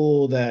at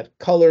school that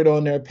colored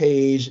on their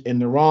page in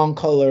the wrong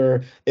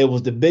color. It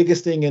was the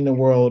biggest thing in the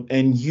world,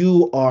 and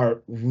you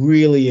are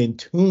really in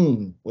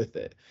tune with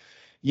it.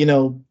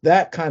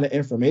 That kind of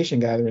information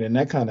gathering and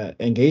that kind of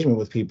engagement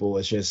with people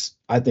is just,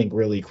 I think,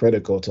 really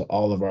critical to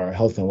all of our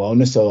health and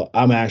wellness. So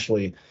I'm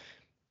actually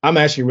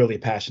really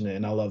passionate,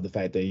 and I love the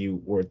fact that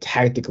you were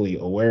tactically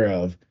aware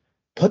of,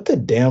 put the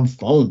damn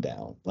phone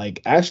down.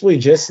 Like, actually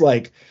just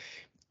like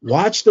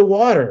watch the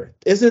water.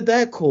 Isn't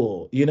that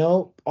cool?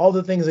 All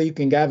the things that you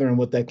can gather and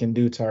what that can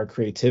do to our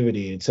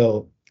creativity. And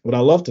so what I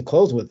love to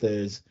close with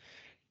is,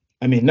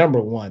 number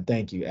one,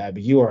 thank you,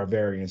 Abby. You are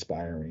very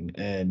inspiring.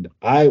 And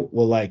I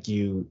would like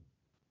you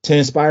to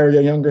inspire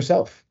your younger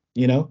self.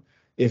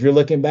 If you're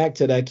looking back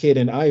to that kid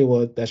in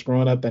Iowa that's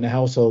growing up in a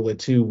household with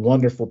two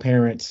wonderful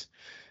parents,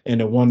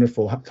 in a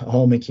wonderful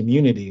home and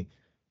community.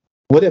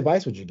 What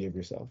advice would you give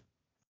yourself?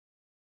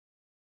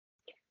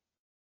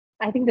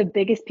 I think the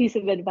biggest piece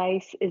of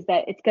advice is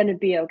that it's going to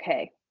be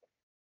okay.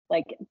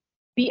 Like,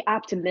 be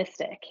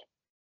optimistic.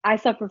 I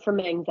suffer from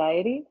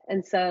anxiety,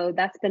 and so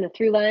that's been a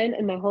through line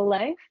in my whole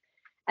life.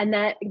 And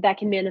that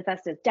can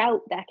manifest as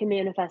doubt, that can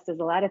manifest as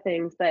a lot of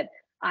things, but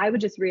I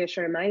would just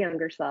reassure my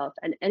younger self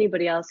and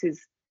anybody else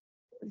who's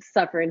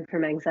suffering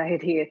from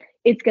anxiety,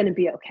 it's going to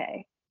be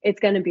okay. It's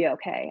going to be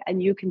okay,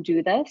 and you can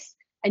do this.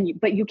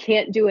 But you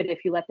can't do it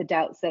if you let the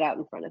doubt sit out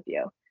in front of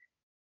you.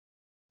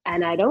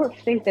 And I don't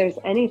think there's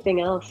anything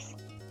else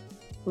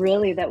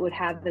really that would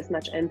have this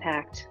much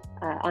impact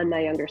on my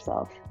younger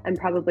self, and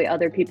probably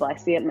other people. I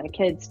see it in my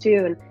kids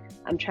too, and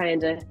I'm trying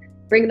to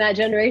bring that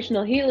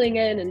generational healing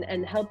in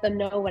and help them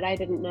know what I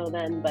didn't know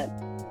then. But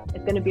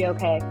it's going to be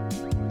okay.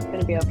 It's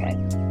going to be okay.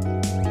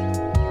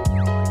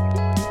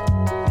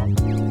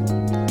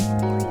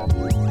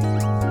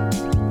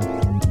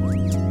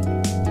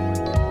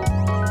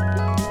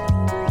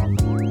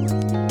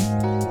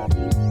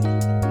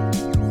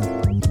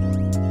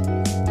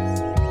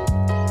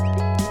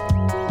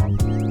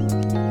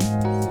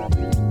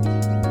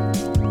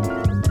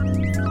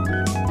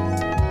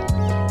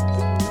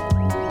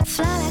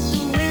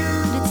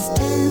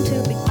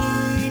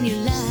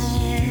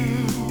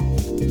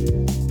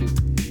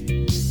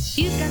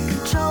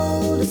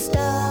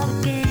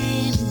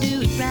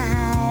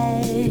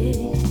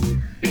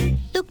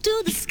 Look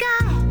to the sky.